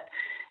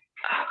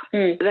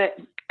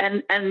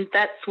and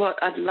that's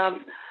what I'd love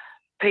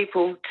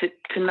people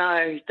to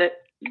know, that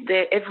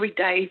they're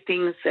everyday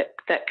things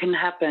that can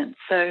happen.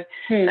 So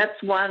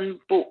that's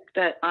one book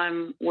that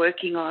I'm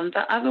working on.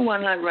 The other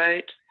one I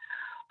wrote,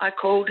 I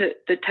called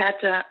it The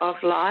Tatter of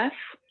Life.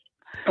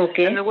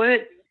 Okay. And the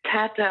word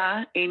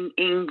tatter in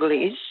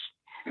English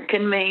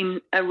can mean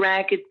a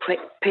ragged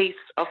piece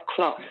of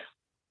cloth.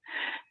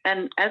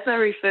 And as I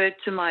referred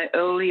to my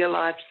earlier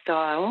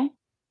lifestyle,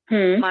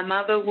 my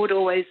mother would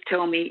always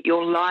tell me,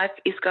 your life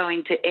is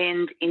going to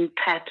end in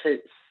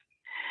tatters.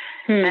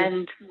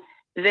 And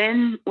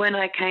then when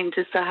I came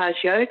to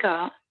Sahaj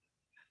Yoga,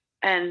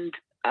 and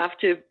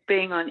after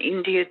being on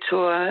India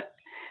tour,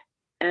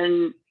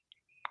 and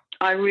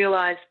I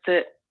realised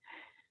that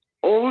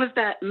all of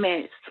that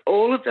mess,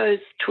 all of those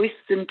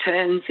twists and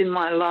turns in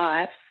my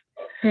life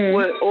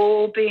were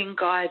all being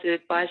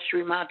guided by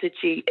Sri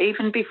Mataji,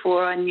 even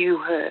before I knew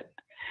her.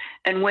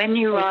 And when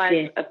you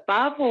rise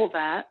above all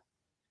that,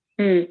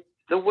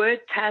 the word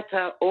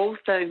tatter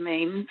also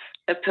means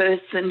a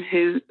person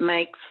who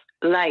makes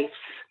lace.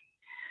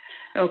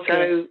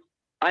 So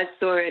I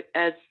saw it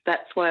as,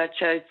 that's why I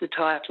chose the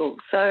title.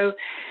 So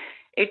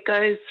it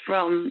goes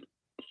from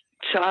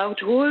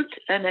childhood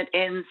and it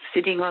ends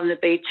sitting on the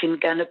beach in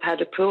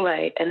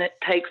Ganapadapule, and it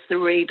takes the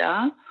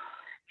reader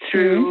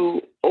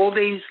through all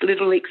these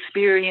little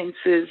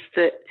experiences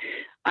that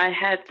I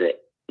had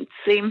that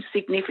seemed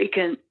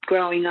significant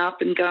growing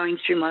up and going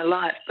through my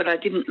life, but I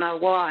didn't know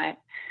why.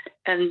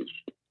 And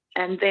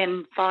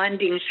then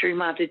finding Sri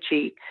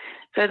Mataji.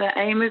 So the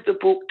aim of the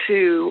book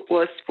too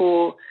was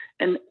for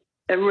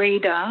a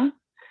reader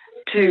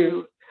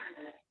to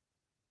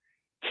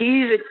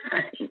hear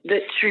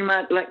that Sri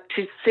Mataji, like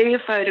to see a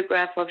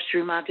photograph of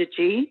Sri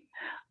Mataji.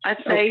 I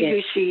say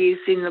who she is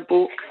in the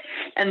book,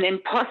 and then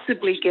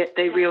possibly get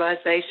their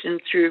realisation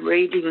through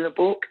reading the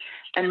book,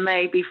 and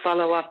maybe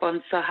follow up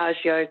on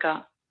Sahaj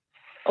Yoga.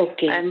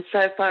 And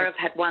so far I've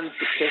had one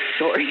success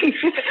story,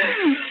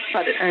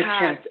 but it's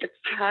hard. It's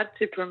hard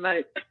to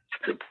promote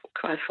the book,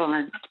 I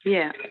find.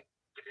 Yeah.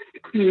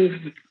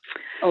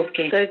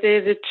 So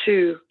they're the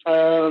two.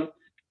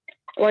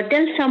 What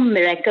are some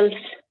miracles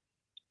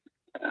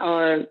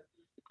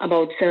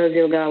about Sahaj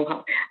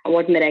Yoga?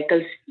 What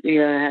miracles you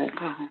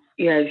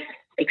have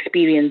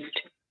experienced?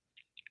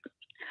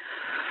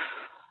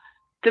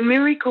 the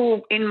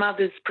miracle in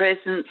Mother's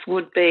presence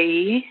would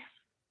be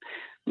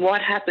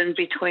what happened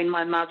between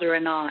my mother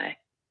and I.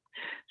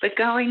 But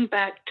going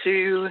back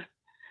to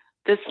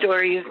the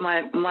story of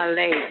my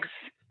legs,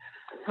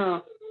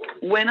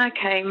 when I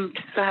came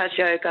to Sahaj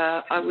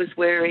Yoga, I was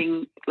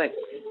wearing like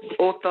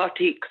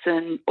orthotics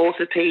and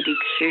orthopedic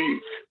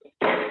shoes.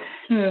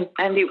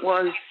 And it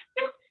was,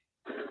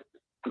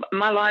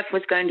 my life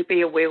was going to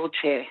be a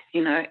wheelchair,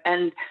 you know.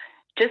 And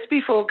just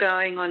before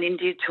going on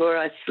India tour,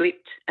 I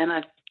slipped and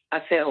I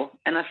fell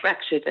and I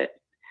fractured it.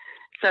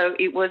 So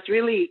it was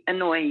really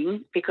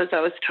annoying because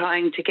I was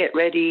trying to get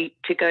ready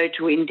to go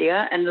to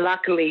India, and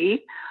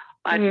luckily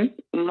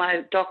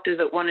my doctor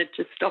that wanted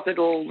to stop it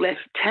all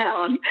left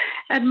town,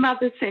 and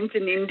Mother sent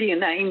an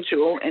Indian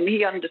angel, and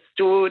he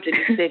understood, and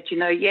he said, you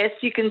know, yes,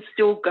 you can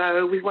still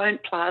go. We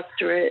won't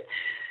plaster it.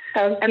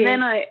 Okay.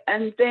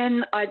 And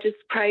then I just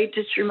prayed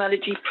to Sri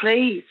Mataji,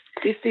 please,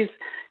 this is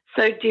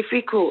so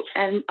difficult.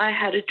 And I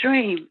had a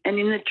dream, and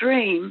in the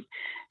dream,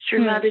 Sri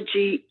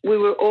Mataji, we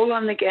were all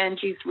on the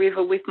Ganges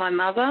River with my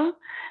mother,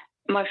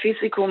 my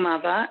physical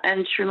mother,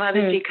 and Sri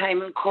Mataji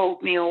came and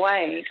called me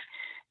away.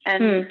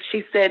 And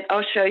she said,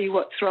 I'll show you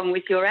what's wrong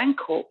with your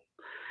ankle.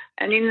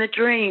 And in the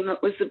dream,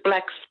 it was a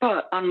black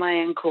spot on my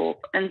ankle.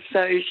 And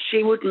so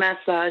she would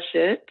massage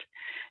it,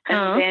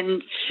 and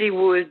then she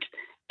would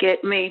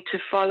get me to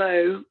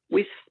follow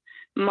with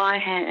my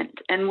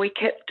hand. And we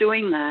kept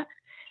doing that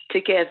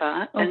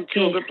together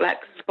until the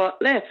black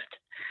spot left.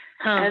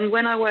 And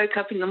when I woke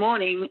up in the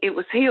morning, it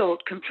was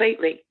healed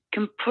completely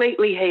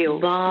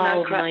healed.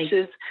 Wow, no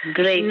crutches,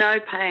 no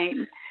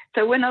pain.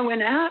 So when I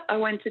went out, I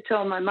went to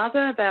tell my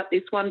mother about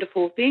this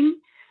wonderful thing.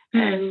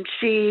 And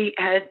she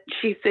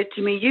said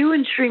to me, you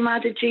and Sri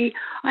Mataji,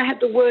 I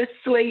had the worst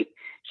sleep.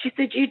 She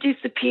said, you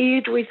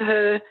disappeared with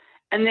her.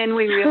 And then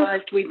we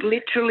realised we'd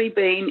literally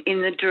been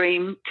in the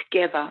dream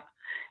together.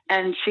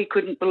 And she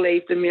couldn't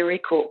believe the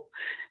miracle.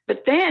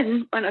 But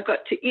then when I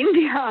got to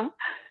India,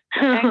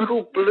 the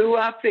ankle blew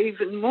up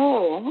even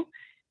more,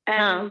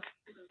 and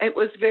it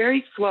was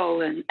very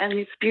swollen. And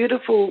this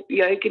beautiful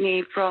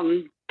yogini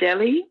from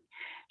Delhi,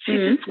 she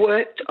just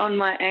worked on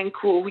my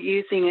ankle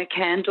using a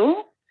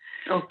candle.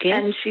 Okay.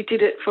 And she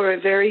did it for a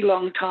very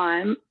long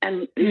time.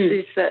 And this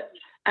is the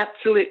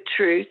absolute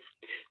truth.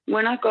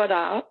 When I got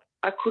up,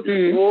 I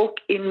couldn't walk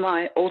in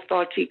my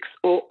orthotics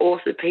or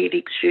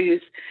orthopedic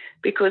shoes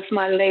because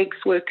my legs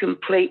were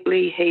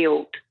completely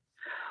healed.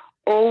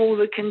 All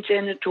the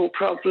congenital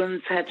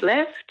problems had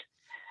left,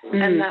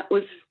 and that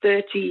was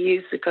 30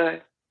 years ago.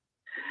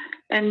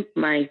 And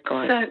my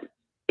God. So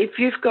if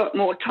you've got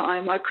more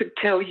time, I could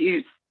tell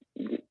you.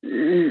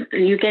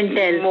 You can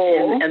tell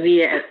more.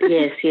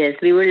 Yes,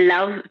 we would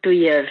love to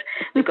hear,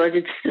 because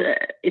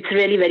it's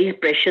really very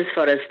precious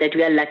for us that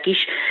we are lucky,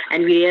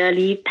 and we are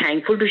really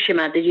thankful to Shri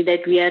Mataji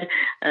that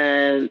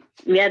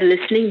we are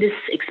listening these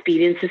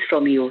experiences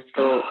from you.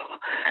 So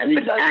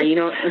you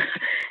know,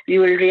 we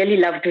will really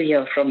love to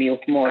hear from you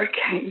more.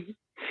 Okay.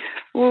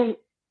 Well,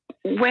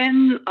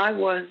 when I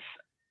was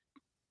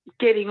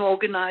getting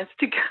organised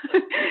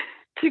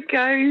to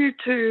go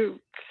to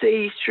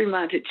see Sri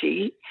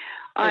Mataji,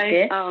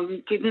 I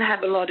didn't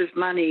have a lot of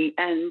money,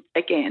 and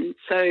again,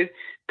 so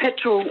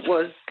petrol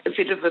was a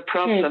bit of a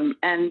problem,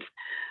 and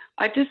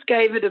I just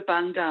gave it a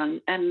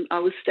bundan, and I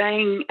was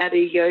staying at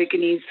a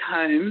yogini's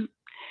home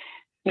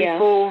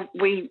before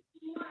we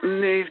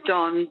moved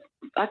on.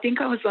 I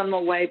think I was on my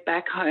way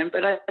back home,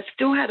 but I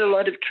still had a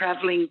lot of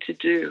travelling to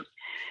do.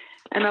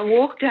 And I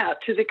walked out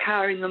to the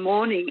car in the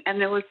morning, and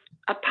there was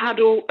a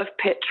puddle of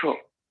petrol.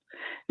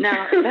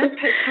 Now, that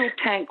petrol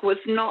tank was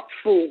not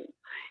full.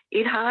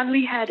 It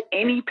hardly had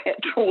any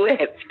petrol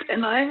left,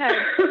 and I had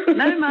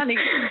no money.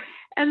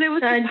 And there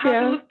was a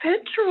puddle of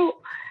petrol.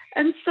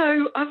 And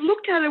so I've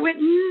looked at it and went,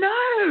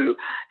 no,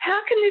 how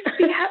can this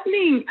be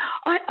happening?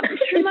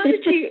 Sri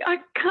Mataji, I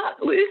can't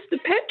lose the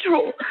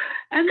petrol.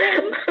 And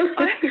then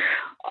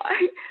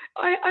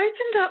I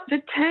opened up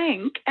the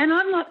tank, and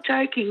I'm not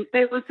joking,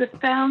 there was a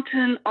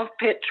fountain of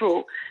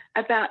petrol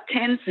about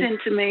 10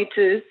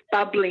 centimetres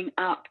bubbling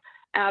up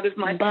out of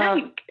my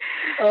tank.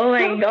 Oh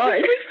my God.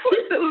 I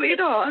put the lid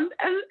on,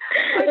 and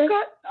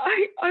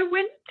I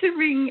went to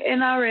ring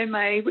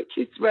NRMA, which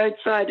is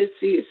roadside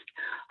assist.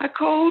 I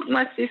called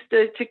my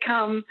sister to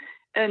come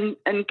and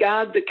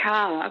guard the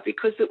car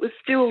because it was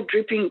still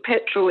dripping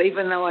petrol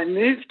even though I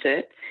moved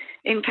it,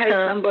 in case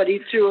somebody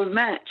threw a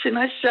match. And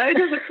I showed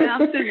her the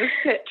fountain of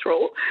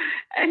petrol,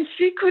 and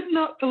she could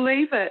not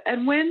believe it.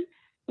 And when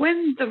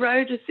the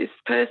road assist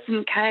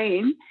person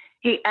came,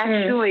 he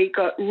actually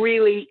got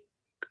really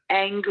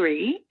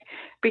angry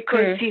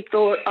because he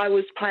thought I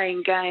was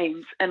playing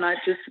games and I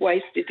just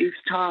wasted his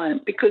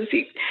time, because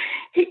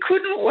he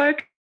couldn't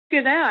work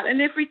it out. And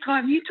every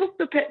time he took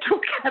the petrol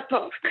cap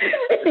off,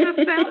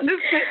 the fountain of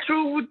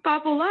petrol would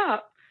bubble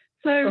up.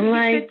 So oh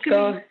my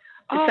God,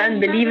 it's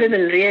unbelievable,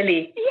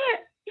 really.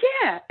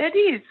 Yeah, it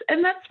is.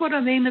 And that's what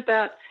I mean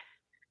about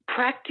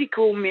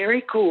practical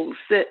miracles,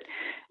 that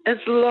as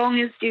long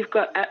as you've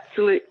got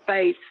absolute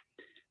faith,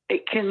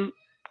 it can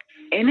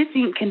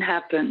anything can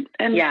happen.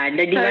 And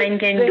the divine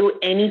can do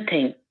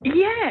anything.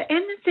 Yeah,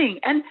 anything.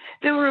 And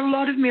there were a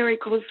lot of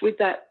miracles with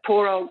that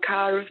poor old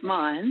car of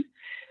mine.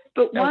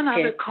 But one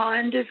other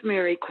kind of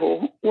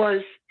miracle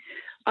was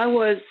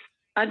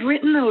I'd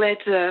written a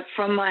letter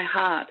from my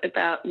heart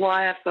about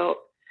why I felt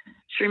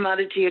Sri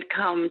Mataji had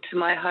come to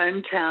my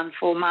hometown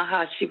for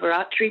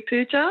Mahashivaratri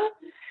Puja.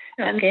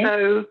 And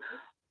so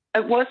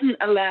it wasn't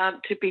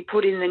allowed to be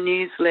put in the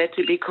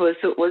newsletter because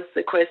it was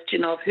the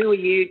question of who are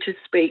you to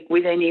speak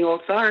with any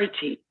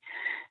authority.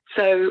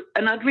 So,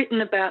 and I'd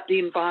written about the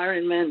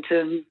environment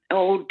and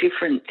all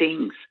different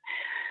things.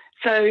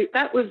 So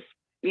that was,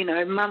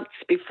 months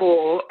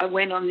before I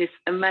went on this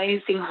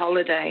amazing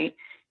holiday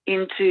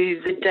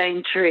into the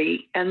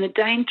Daintree. And the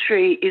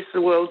Daintree is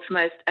the world's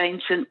most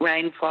ancient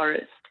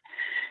rainforest.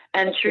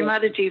 And Sri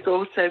Mataji's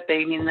also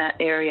been in that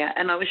area.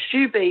 And I was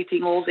shoe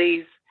beating all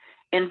these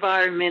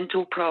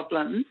environmental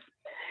problems.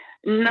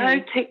 No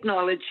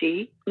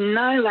technology,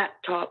 no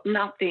laptop,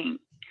 nothing.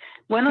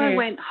 When I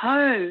went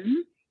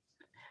home,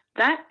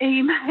 that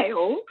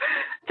email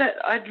that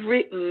I'd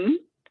written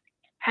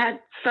had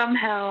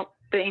somehow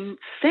been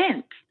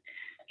sent,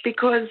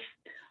 because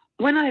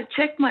when I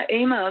checked my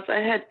emails, I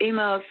had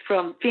emails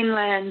from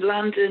Finland,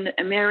 London,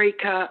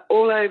 America,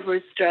 all over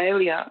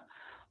Australia,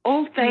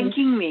 all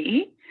thanking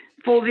me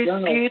for this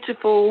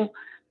beautiful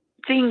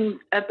thing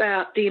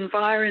about the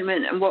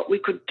environment and what we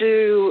could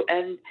do,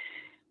 and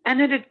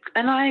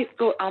I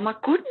thought, oh my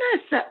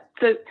goodness, that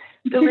the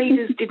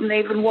leaders didn't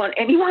even want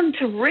anyone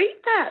to read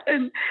that,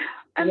 and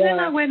then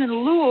I went and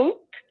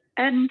looked,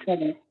 and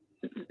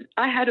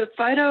I had a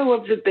photo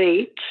of the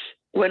beach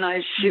when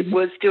I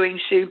was doing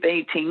shoe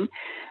beating,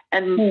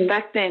 and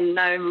back then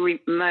no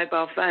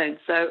mobile phones,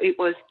 so it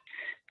was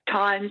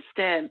time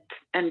stamped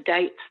and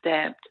date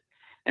stamped.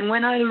 And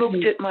when I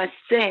looked at my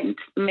sent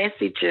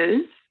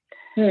messages,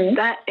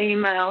 that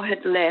email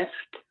had left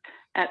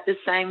at the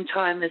same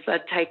time as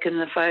I'd taken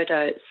the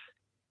photos.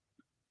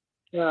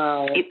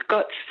 Wow. It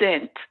got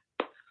sent.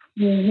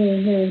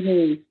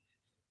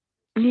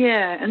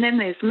 Yeah, and then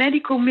there's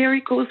medical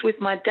miracles with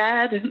my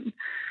dad, and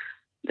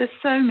there's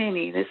so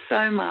many, there's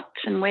so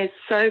much, and we're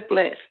so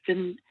blessed,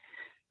 and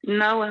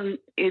no one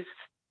is...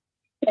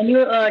 Can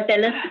you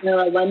tell us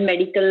one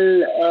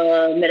medical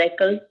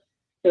miracle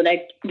so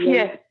that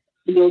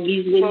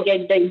yogis will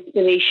get the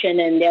inspiration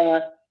and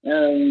their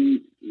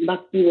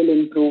bhakti will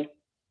improve?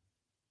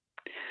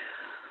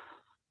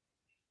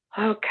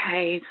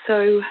 Okay,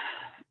 so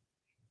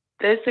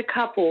there's a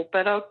couple,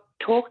 but I'll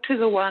talk to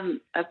the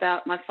one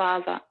about my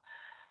father.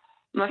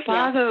 My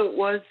father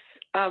was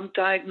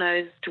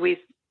diagnosed with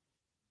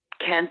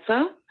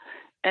cancer,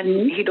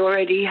 and he'd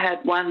already had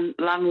one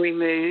lung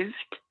removed,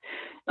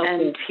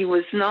 and he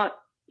was not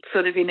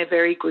sort of in a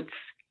very good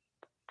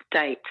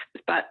state.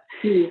 But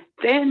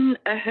then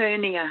a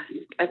hernia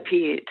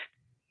appeared,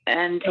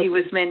 and he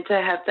was meant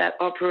to have that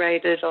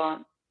operated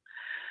on.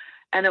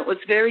 And it was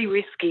very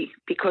risky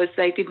because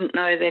they didn't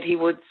know that he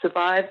would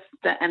survive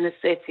the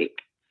anaesthetic.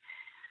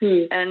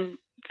 And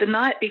the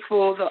night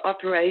before the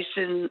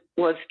operation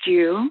was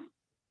due,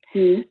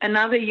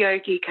 another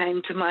yogi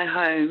came to my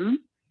home,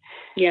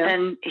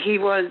 and he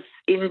was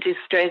in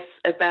distress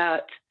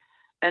about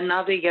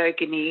another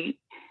yogini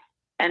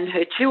and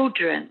her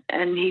children.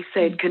 And he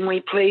said, can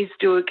we please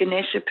do a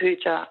Ganesha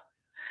Puja?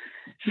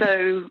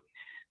 So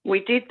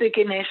we did the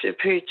Ganesha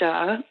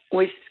Puja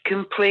with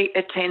complete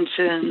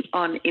attention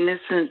on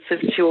innocence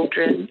of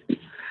children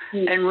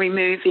and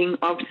removing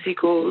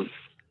obstacles,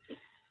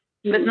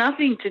 but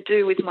nothing to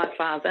do with my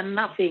father,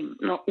 nothing,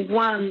 not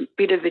one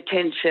bit of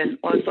attention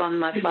was on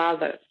my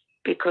father,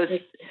 because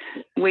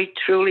we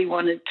truly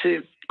wanted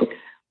to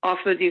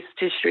offer this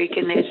to Sri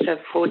Ganesha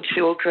for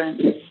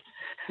children.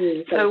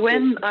 So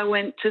when I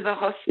went to the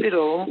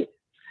hospital,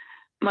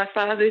 my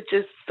father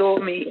just saw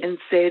me and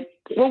said,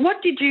 well,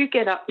 what did you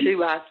get up to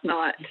last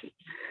night?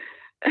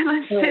 And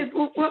I said,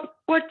 well,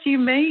 what do you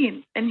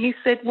mean? And he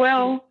said,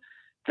 well,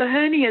 the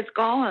hernia's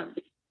gone.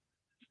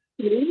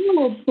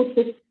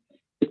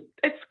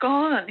 It's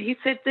gone. He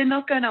said they're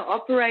not going to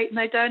operate and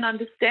they don't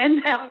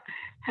understand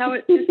how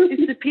it just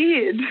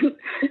disappeared.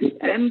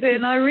 And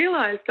then I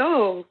realised,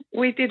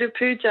 we did a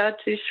puja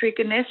to Sri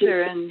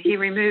Ganesha and he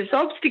removes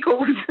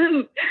obstacles.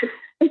 And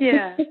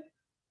it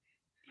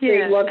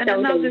worked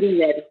out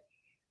everywhere.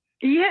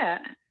 Yeah.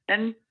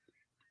 And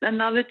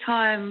another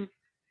time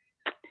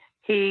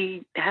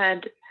he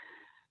had,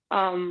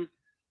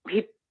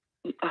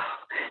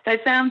 they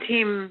found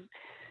him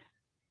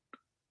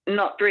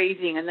not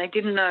breathing and they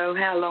didn't know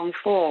how long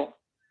for.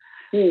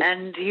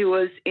 And he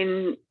was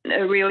in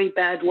a really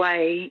bad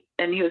way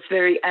and he was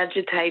very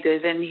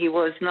agitated and he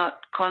was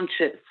not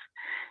conscious.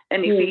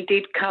 And if he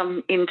did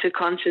come into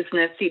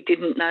consciousness, he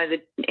didn't know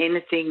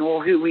anything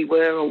or who we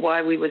were or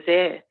why we were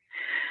there.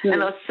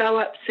 And I was so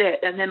upset.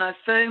 And then I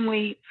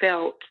firmly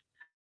felt,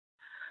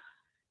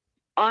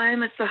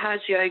 I'm a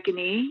Sahaj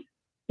Yogini,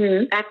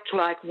 act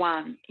like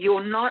one.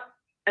 You're not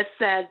a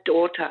sad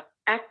daughter.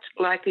 Act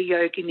like a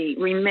yogini.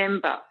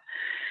 Remember.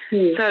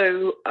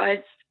 So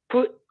I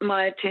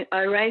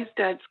I raised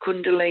Dad's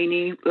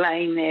Kundalini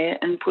laying there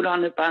and put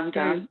on a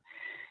bandhan,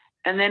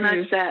 and then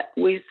I sat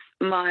with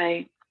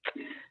my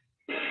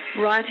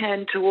right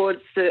hand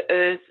towards the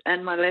earth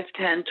and my left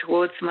hand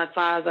towards my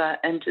father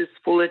and just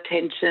full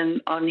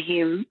attention on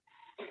him.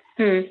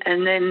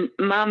 And then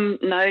Mum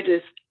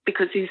noticed,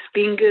 because his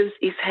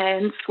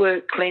hands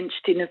were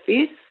clenched in a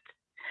fist,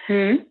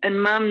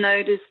 and Mum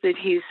noticed that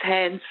his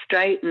hands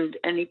straightened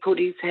and he put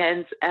his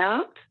hands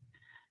out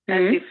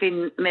as if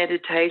in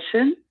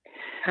meditation.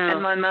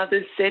 And my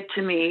mother said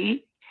to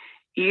me,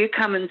 "You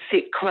come and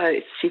sit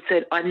close." She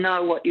said, "I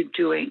know what you're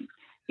doing.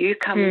 You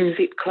come and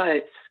sit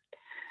close."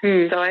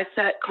 So I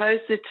sat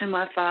closer to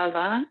my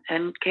father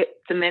and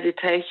kept the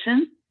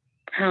meditation.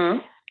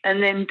 And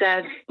then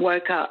Dad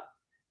woke up.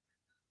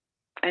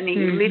 And he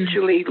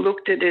literally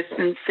looked at us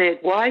and said,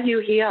 "Why are you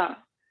here?"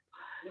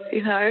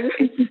 You know,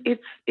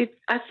 it's.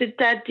 I said,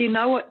 "Dad, do you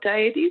know what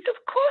day it is?"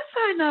 "Of course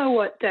I know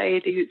what day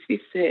it is,"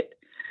 he said.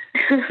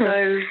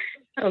 So,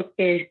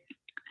 okay.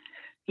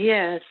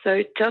 Yeah,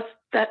 so just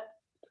that,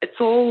 it's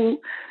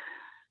all,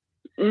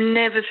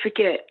 never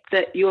forget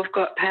that you've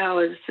got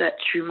powers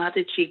that Shri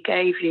Mataji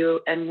gave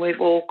you, and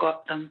we've all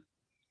got them.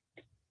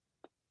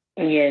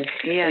 Yes,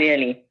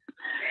 really.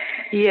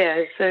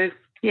 Yeah, so,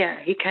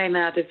 he came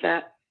out of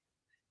that.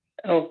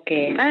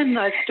 Okay. And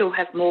I still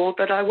have more,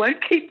 but I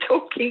won't keep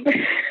talking.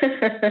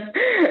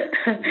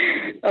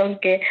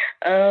 Okay.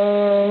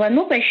 One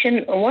more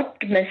question.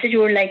 What message you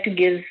would like to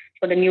give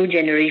for the new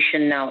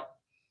generation now?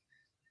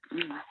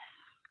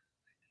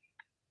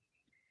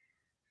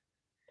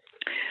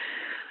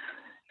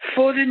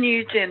 For the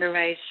new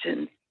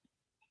generation,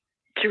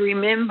 to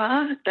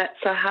remember that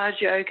Sahaj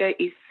Yoga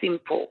is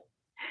simple.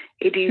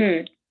 It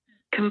is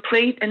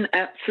complete and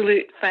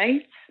absolute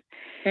faith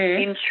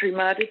in Shri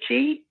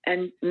Mataji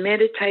and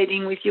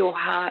meditating with your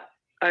heart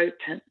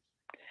open.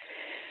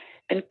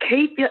 And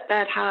keep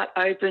that heart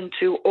open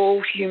to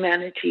all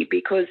humanity,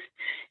 because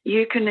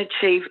you can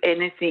achieve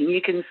anything.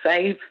 You can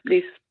save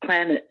this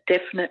planet,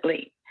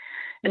 definitely.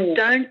 And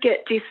don't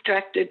get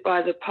distracted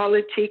by the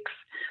politics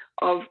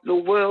of the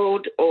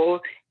world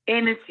or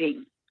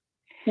anything.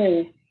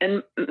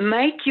 And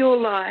make your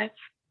life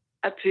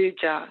a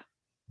puja,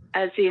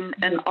 as in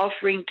an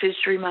offering to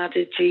Shri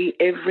Mataji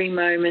every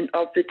moment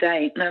of the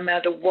day, no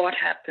matter what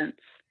happens.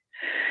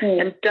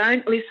 And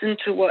don't listen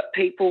to what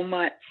people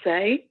might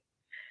say,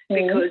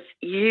 because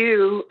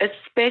you,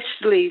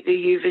 especially the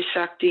Yuva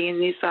Shakti in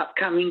this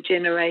upcoming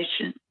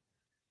generation,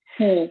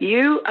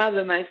 you are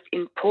the most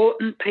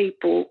important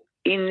people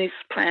in this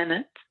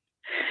planet.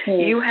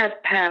 You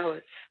have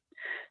powers.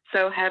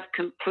 So have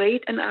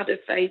complete and utter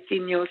faith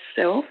in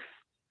yourself,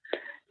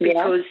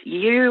 because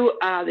you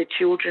are the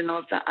children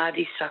of the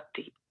Adi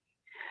Shakti.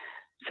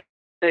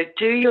 So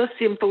do your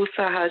simple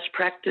Sahaj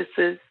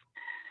practices,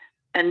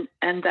 and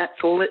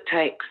that's all it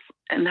takes,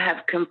 and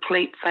have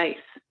complete faith.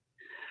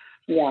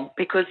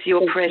 Because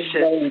you're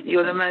precious.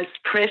 You're the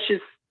most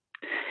precious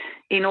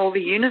in all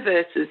the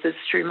universes, as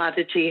Sri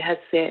Mataji has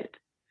said.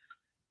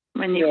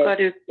 When you've got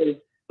to,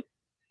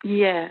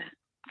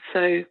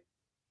 so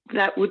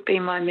that would be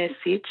my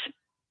message.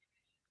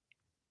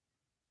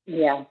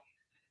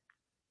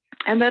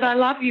 And that I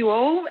love you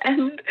all.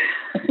 And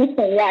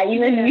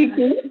even me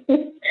too.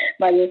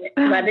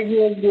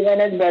 Mataji has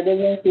given us brothers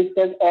and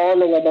sisters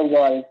all over the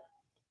world.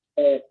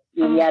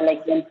 We are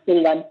like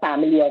still one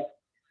family of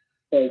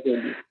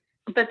children.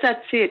 But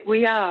that's it.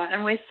 We are,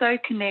 and we're so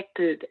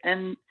connected,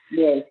 and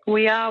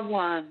we are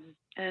one.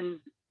 And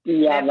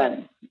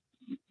never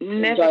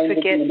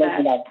forget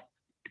that. Love.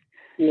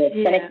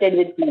 Connected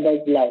with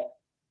mother's love.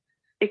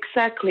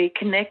 Exactly,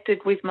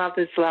 connected with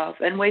mother's love.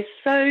 And we're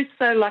so,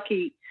 so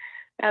lucky.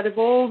 Out of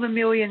all the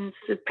millions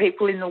of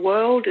people in the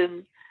world,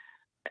 and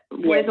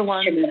we're the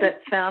ones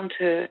that found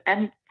her.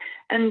 And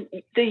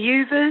the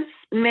Yuvas,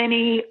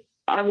 many,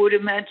 I would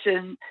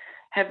imagine,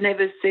 have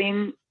never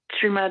seen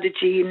Shri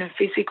Mataji in a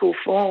physical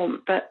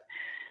form, but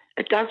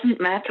it doesn't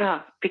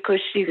matter,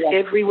 because she's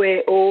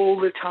everywhere all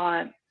the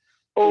time,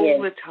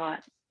 the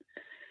time.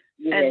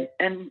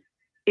 And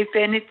if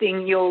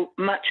anything, you're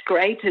much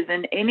greater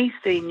than any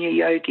senior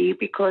yogi,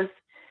 because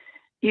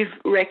you've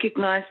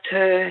recognised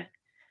her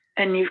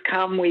and you've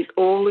come with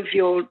all of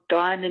your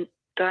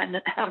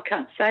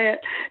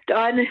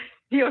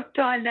your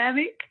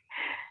dynamic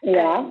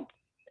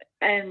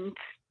and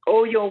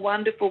all your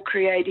wonderful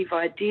creative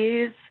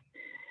ideas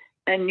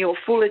and your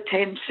full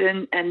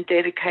attention and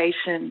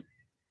dedication.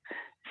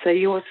 So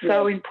you're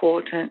so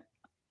important.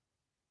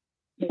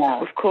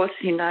 Of course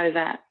you know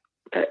that,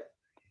 but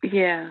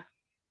you're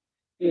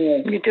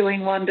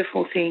doing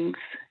wonderful things.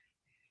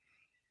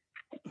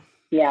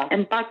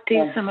 And bhakti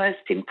is the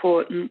most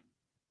important.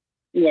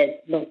 Yes,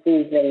 bhakti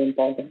is very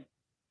important.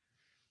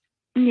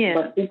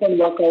 Bhakti can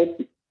work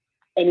out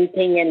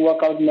anything and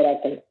work out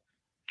miracles.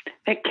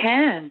 It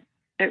can.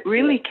 It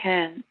really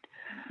can.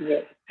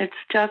 Yes. It's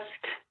just,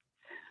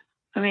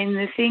 I mean,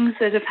 the things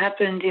that have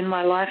happened in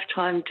my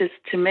lifetime just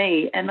to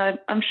me, and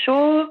I'm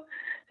sure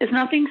there's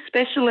nothing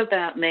special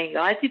about me.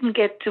 I didn't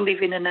get to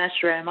live in an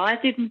ashram. I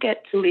didn't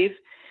get to live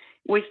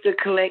with the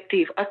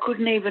collective. I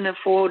couldn't even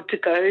afford to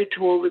go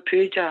to all the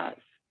pujas.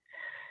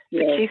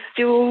 But she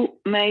still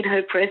made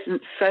her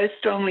presence so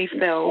strongly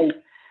felt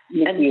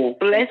and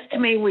blessed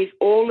me with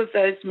all of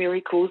those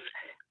miracles,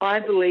 I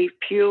believe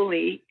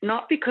purely,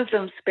 not because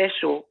I'm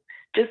special,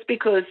 just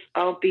because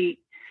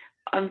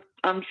I'm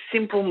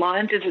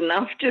simple-minded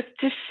enough just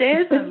to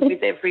share them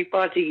with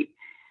everybody,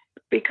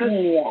 because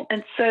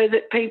and so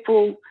that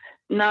people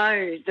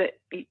know that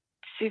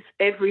she's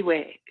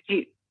everywhere.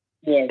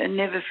 And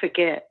never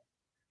forget.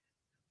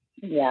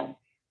 Yeah.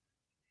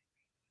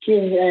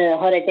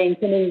 Her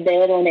attention is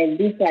there on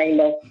every child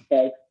of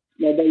us,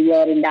 whether you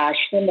are in the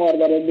ashram or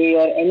whether you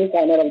are any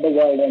corner of the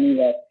world,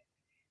 anywhere.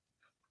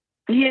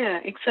 Yeah,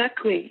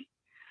 exactly.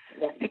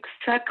 Yeah.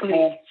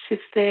 Exactly. She's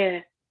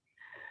there.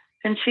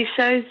 And she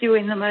shows you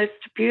in the most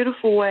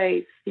beautiful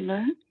ways, you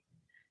know?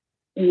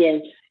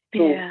 Yes.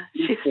 True. Yeah.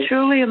 She's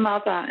truly a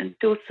mother, and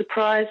she'll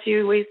surprise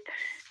you with,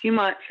 you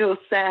might feel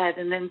sad,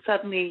 and then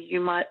suddenly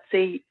you might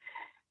see,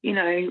 you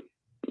know,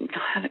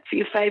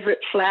 your favourite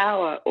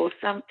flower or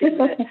something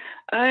that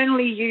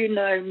only you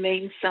know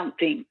means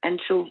something, and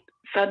she'll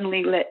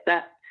suddenly let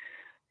that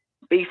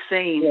be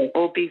seen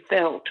or be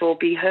felt or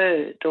be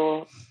heard,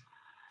 or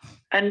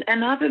and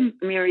other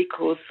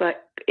miracles, like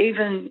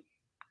even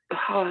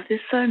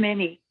there's so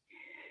many.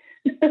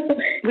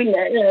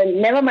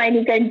 Never mind,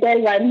 you can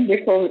tell one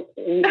before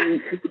we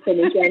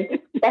finish, and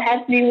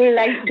perhaps we will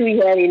like to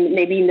hear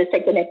maybe in the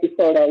second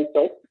episode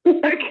also.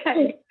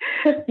 Okay,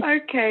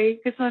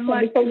 because I'm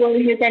like, before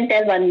you can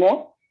tell one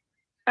more.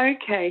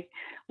 Okay,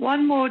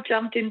 one more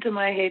jumped into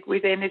my head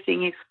with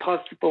anything is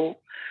possible.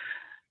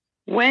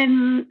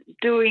 When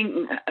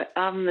doing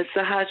the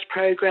Sahaj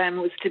program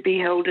was to be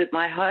held at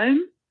my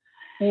home,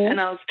 and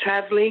I was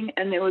travelling,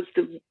 and there was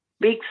the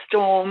big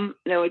storm,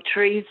 there were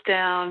trees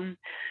down,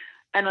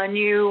 and I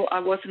knew I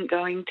wasn't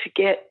going to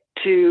get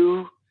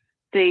to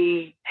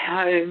the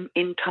home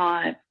in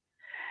time.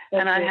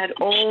 And I had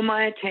all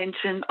my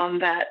attention on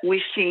that,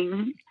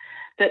 wishing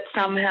that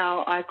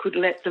somehow I could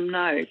let them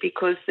know,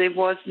 because there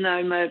was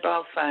no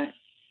mobile phone.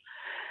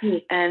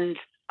 And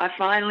I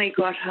finally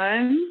got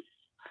home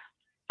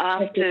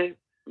after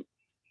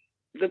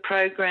the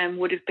program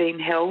would have been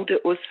held.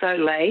 It was so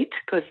late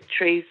because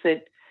trees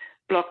had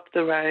blocked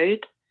the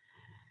road.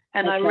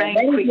 And I rang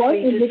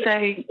quickly to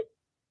say...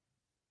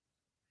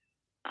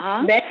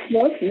 Where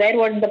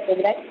was the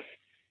program?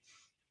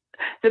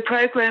 The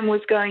program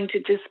was going to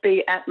just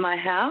be at my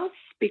house,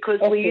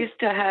 because we used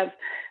to have,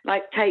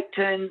 like, take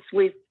turns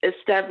with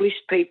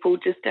established people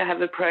just to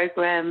have a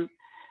program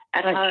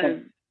at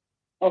home,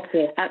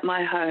 at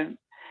my home.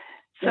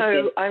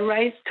 So I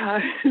raced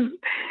home,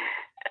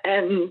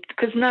 and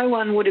because no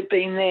one would have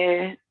been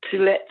there to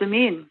let them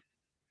in.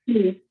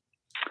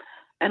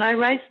 And I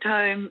raced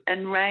home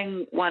and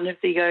rang one of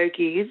the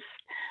yogis,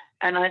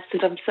 and I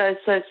said, I'm so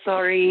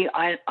sorry,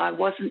 I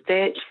wasn't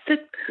there. She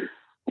said,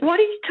 what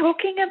are you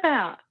talking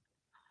about?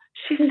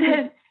 She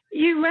said,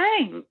 you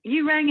rang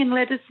and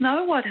let us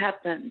know what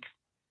happened.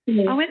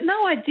 I went,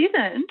 no, I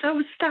didn't. I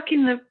was stuck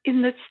in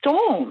the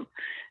storm.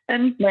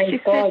 And she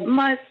said,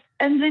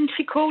 and then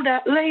she called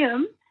out,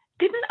 Liam,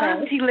 didn't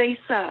Auntie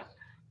Lisa,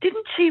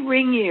 didn't she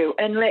ring you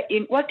and let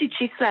you, what did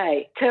she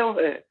say? Tell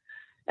her.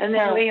 And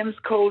then Liam's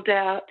called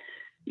out,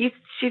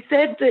 she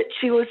said that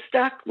she was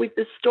stuck with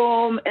the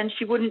storm and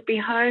she wouldn't be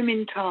home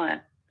in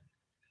time.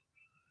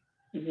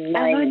 And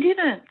I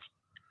didn't.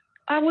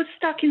 I was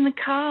stuck in the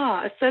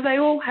car. So they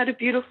all had a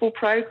beautiful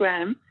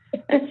program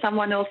at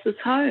someone else's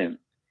home.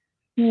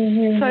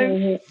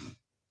 So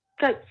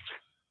that's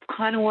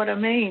kind of what I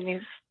mean.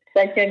 Is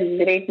such a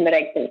great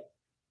miracle.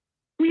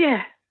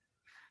 Yeah.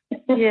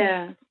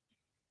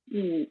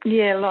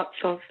 Yeah, lots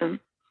of them.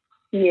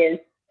 Yes.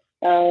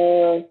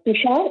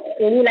 Tushar,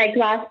 would you like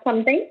to ask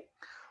something?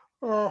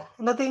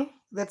 Nothing.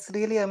 That's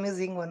really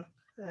amazing one.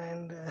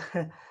 And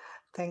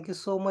thank you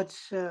so much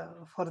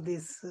for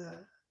this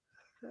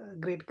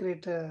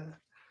great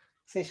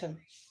session.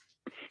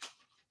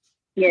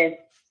 Yes.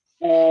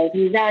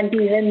 Lisa Auntie,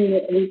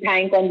 even we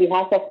thank on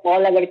behalf of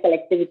all our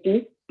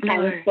collectivities.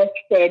 Thanks for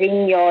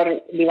sharing your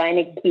divine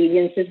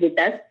experiences with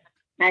us.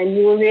 And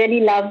we would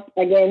really love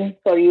again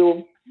for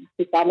you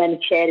to come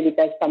and share with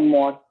us some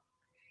more.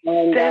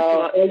 And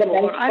all the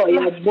best for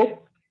your book.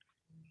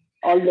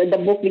 All the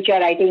book which you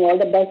are writing, all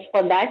the best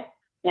for that.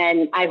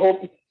 And I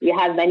hope you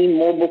have many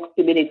more books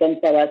to be written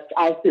for us,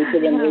 our future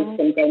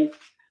generation can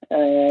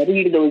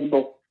read those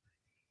books.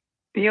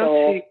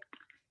 You're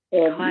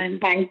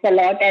thanks a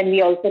lot. And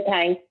we also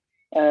thank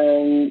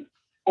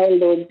all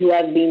those who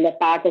have been a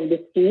part of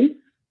this team.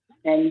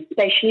 And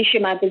especially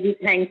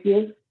Shrimataji, thank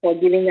you for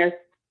giving us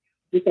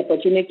this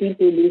opportunity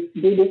to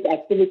do this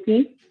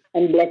activity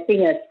and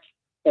blessing us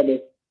for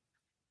this.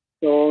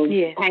 So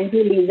thank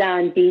you, Lisa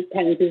Auntie.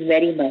 Thank you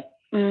very much.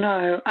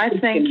 No, I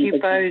thank you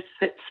both.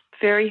 It's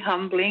very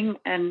humbling,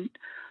 and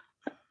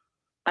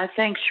I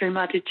thank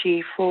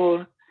Shrimataji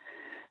for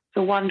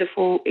the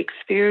wonderful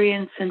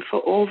experience and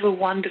for all the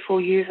wonderful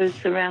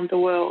yuvas around the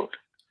world.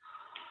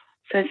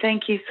 So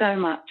thank you so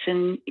much.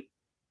 And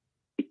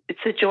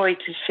it's a joy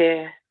to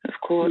share, of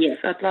course. Yes.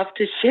 I'd love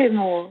to share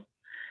more.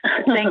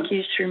 Thank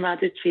you,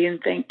 Srimadaji, and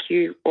thank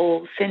you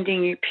all.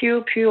 Sending you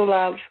pure, pure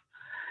love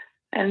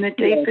and the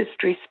Yes.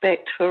 deepest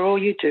respect for all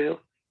you do.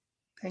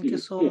 Thank you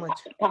so much.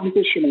 Thank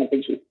you,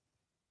 Srimadaji.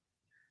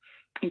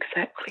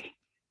 Exactly.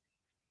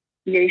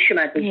 Jai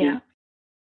Srimadaji. Yeah.